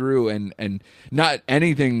enough through, and not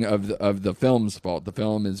anything of the film's fault. The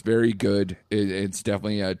film is very good. It's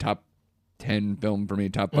definitely a top 10 film for me,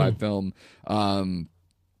 top 5 film.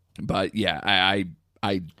 But yeah,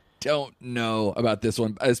 I don't know about this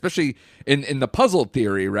one, especially in the puzzle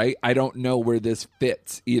theory, right? I don't know where this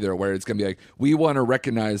fits either, where it's going to be like, we want to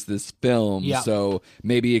recognize this film, so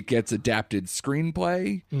maybe it gets adapted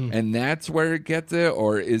screenplay, and that's where it gets it,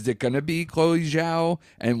 or is it going to be Chloe Zhao,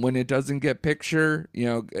 and when it doesn't get picture,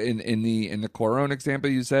 in the Cuarón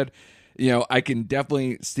example you said, I can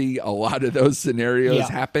definitely see a lot of those scenarios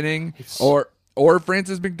happening, or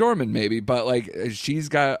Frances McDormand maybe, but like she's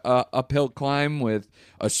got a uphill climb with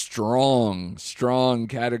a strong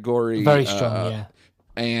category, Very strong, yeah.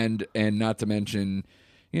 and not to mention,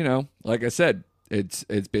 you know, like I said, it's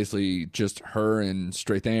basically just her and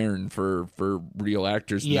Strathairn for real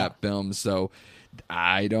actors in that film. So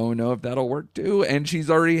I don't know if that'll work too. And she's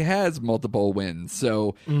already has multiple wins,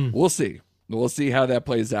 so we'll see. We'll see how that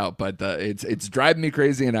plays out, but it's driving me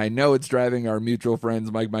crazy, and I know it's driving our mutual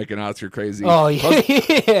friends Mike, and Oscar crazy. Oh,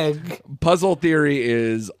 yeah. Puzzle theory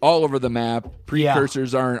is all over the map.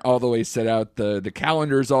 Precursors aren't all the way set out. The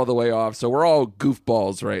calendar's all the way off, so we're all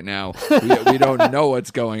goofballs right now. We don't know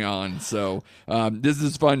what's going on, so this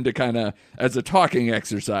is fun to kind of, as a talking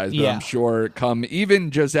exercise, but I'm sure come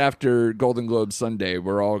even just after Golden Globe Sunday,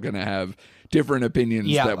 we're all going to have different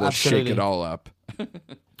opinions that will shake it all up.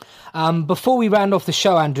 Before we round off the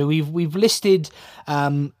show, Andrew, we've listed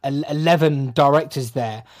 11 directors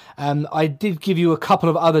there. I did give you a couple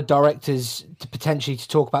of other directors to potentially to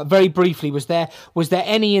talk about. Very briefly, was there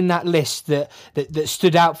any in that list that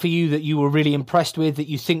stood out for you that you were really impressed with, that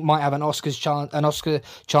you think might have an Oscar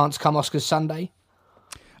chance come Oscars Sunday?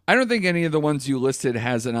 I don't think any of the ones you listed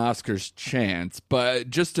has an Oscars chance, but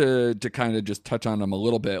just to kind of just touch on them a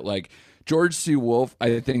little bit, like George C. Wolfe,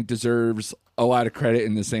 I think deserves a lot of credit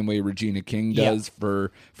in the same way Regina King does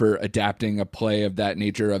for adapting a play of that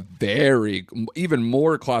nature, a very even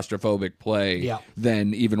more claustrophobic play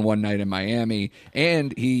than even One Night in Miami.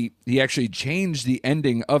 And he actually changed the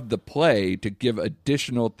ending of the play to give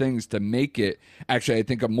additional things to make it actually, I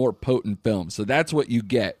think, a more potent film. So that's what you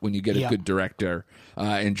get when you get a good director,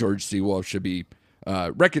 and George C. Wolfe should be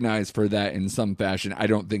recognized for that in some fashion. I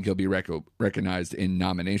don't think he'll be recognized in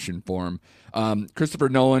nomination form. Christopher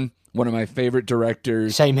Nolan, one of my favorite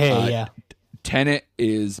directors. Same here, Tenet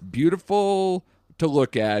is beautiful to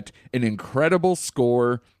look at, an incredible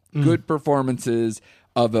score, good performances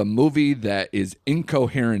of a movie that is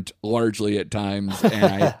incoherent largely at times,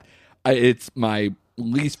 and it's my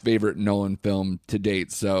least favorite Nolan film to date.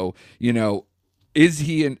 So, you know, is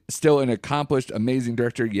he still an accomplished, amazing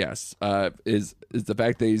director? Yes. Is the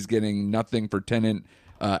fact that he's getting nothing for Tenet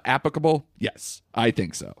applicable? Yes, I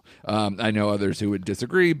think so. I know others who would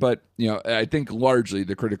disagree, but you know, I think largely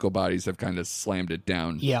the critical bodies have kind of slammed it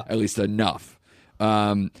down, at least enough.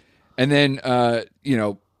 And then you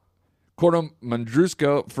know, Korto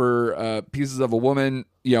Mandrusko for Pieces of a Woman.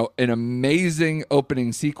 You know, an amazing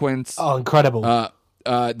opening sequence. Oh, incredible!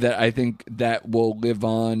 That I think that will live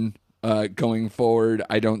on going forward.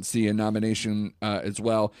 I don't see a nomination as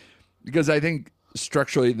well, because I think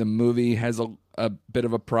structurally the movie has a bit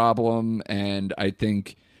of a problem, and I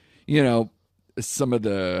think, you know, some of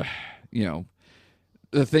the, you know,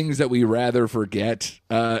 the things that we rather forget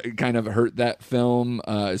kind of hurt that film,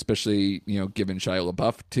 especially, you know, given Shia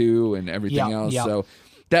LaBeouf too and everything else. So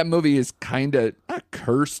that movie is kind of not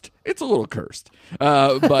cursed. It's a little cursed,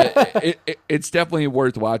 but it's definitely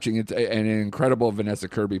worth watching. It's an incredible Vanessa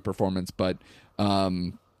Kirby performance, but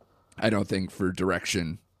I don't think for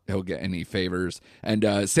direction he'll get any favors. And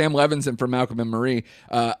Sam Levinson for Malcolm and Marie,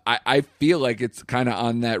 I feel like it's kind of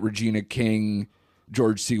on that Regina King,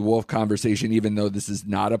 George C. Wolfe conversation, even though this is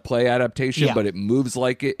not a play adaptation, but it moves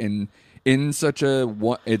like it in such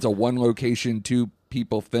it's a one location, two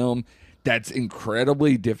people film that's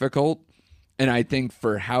incredibly difficult. And I think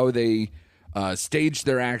for how they staged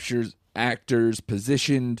their actors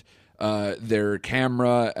positioned their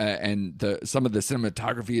camera, and some of the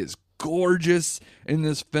cinematography is gorgeous in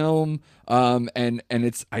this film, and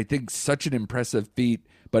it's, I think, such an impressive feat,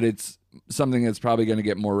 but it's something that's probably going to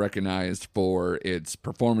get more recognized for its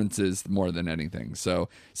performances more than anything. So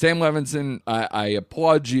Sam Levinson, I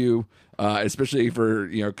applaud you, especially for,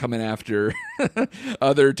 you know, coming after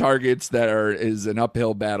other targets that is an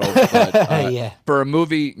uphill battle. But, for a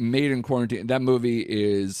movie made in quarantine, that movie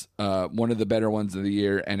is one of the better ones of the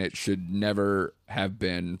year, and it should never have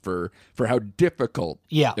been for how difficult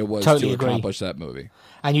it was to accomplish that movie.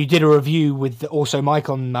 And you did a review with also Mike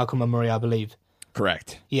on Malcolm and Marie, I believe.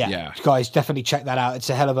 Correct. Yeah. Guys, definitely check that out. It's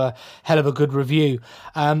a hell of a good review.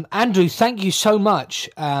 Andrew, thank you so much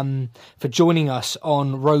for joining us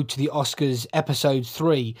on Road to the Oscars episode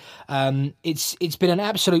 3. It's been an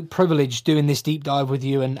absolute privilege doing this deep dive with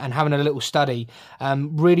you and having a little study.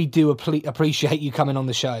 Really do appreciate you coming on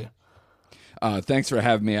the show. Thanks for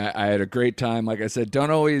having me. I had a great time. Like I said,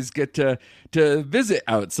 don't always get to visit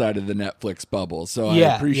outside of the Netflix bubble. So I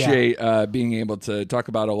appreciate being able to talk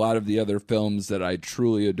about a lot of the other films that I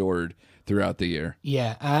truly adored throughout the year.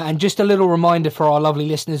 Yeah. And just a little reminder for our lovely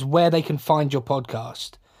listeners where they can find your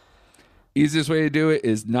podcast. Easiest way to do it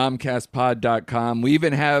is nomcastpod.com. We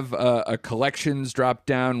even have a collections drop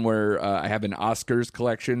down where I have an Oscars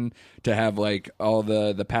collection to have like all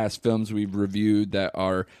the past films we've reviewed that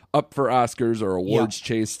are up for Oscars or awards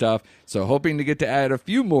chase stuff. So hoping to get to add a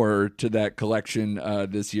few more to that collection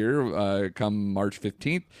this year come March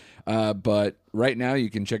 15th. But right now you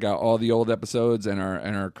can check out all the old episodes and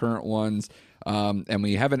our current ones. And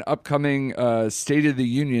we have an upcoming State of the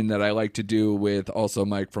Union that I like to do with also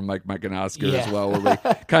Mike from Mike and Oscar as well, where we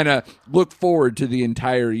kind of look forward to the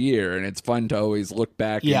entire year. And it's fun to always look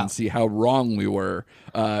back and see how wrong we were,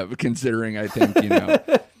 considering, I think, you know,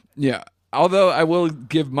 Although I will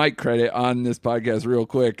give Mike credit on this podcast real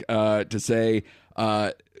quick to say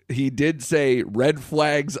he did say red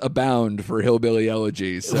flags abound for Hillbilly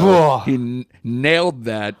Elegy. So he nailed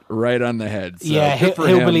that right on the head. So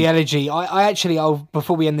Hillbilly Elegy. I actually,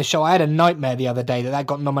 before we end the show, I had a nightmare the other day that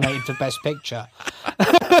got nominated for Best Picture.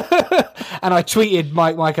 And I tweeted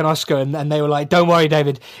Mike and Oscar, and they were like, "Don't worry,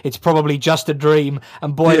 David, it's probably just a dream."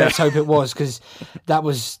 And boy, let's hope it was, because that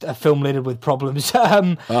was a film littered with problems.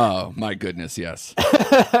 Oh, my goodness, yes.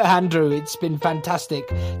 Andrew, it's been fantastic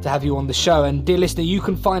to have you on the show. And dear listener, you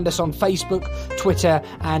can find us on Facebook, Twitter,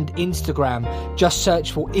 and Instagram. Just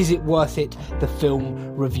search for Is It Worth It, the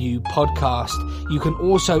Film Review Podcast. You can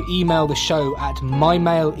also email the show at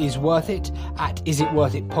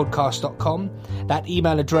mymailisworthit@isitworthitpodcast.com. That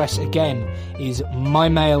email address again is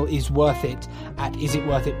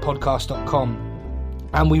mymailisworthit@isitworthitpodcast.com.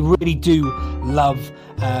 And we really do love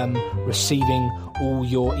receiving all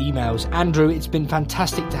your emails. Andrew, it's been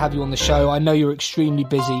fantastic to have you on the show. I know you're extremely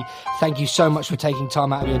busy. Thank you so much for taking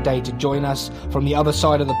time out of your day to join us from the other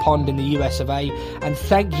side of the pond in the US of A. And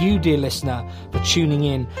thank you, dear listener, for tuning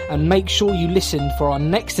in. And make sure you listen for our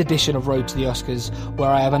next edition of Road to the Oscars,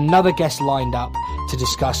 where I have another guest lined up to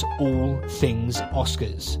discuss all things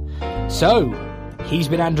Oscars. So, he's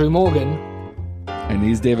been Andrew Morgan. And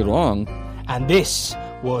he's David Long. And this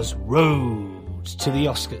was Road to the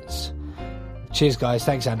Oscars. Cheers, guys.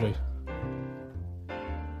 Thanks, Andrew.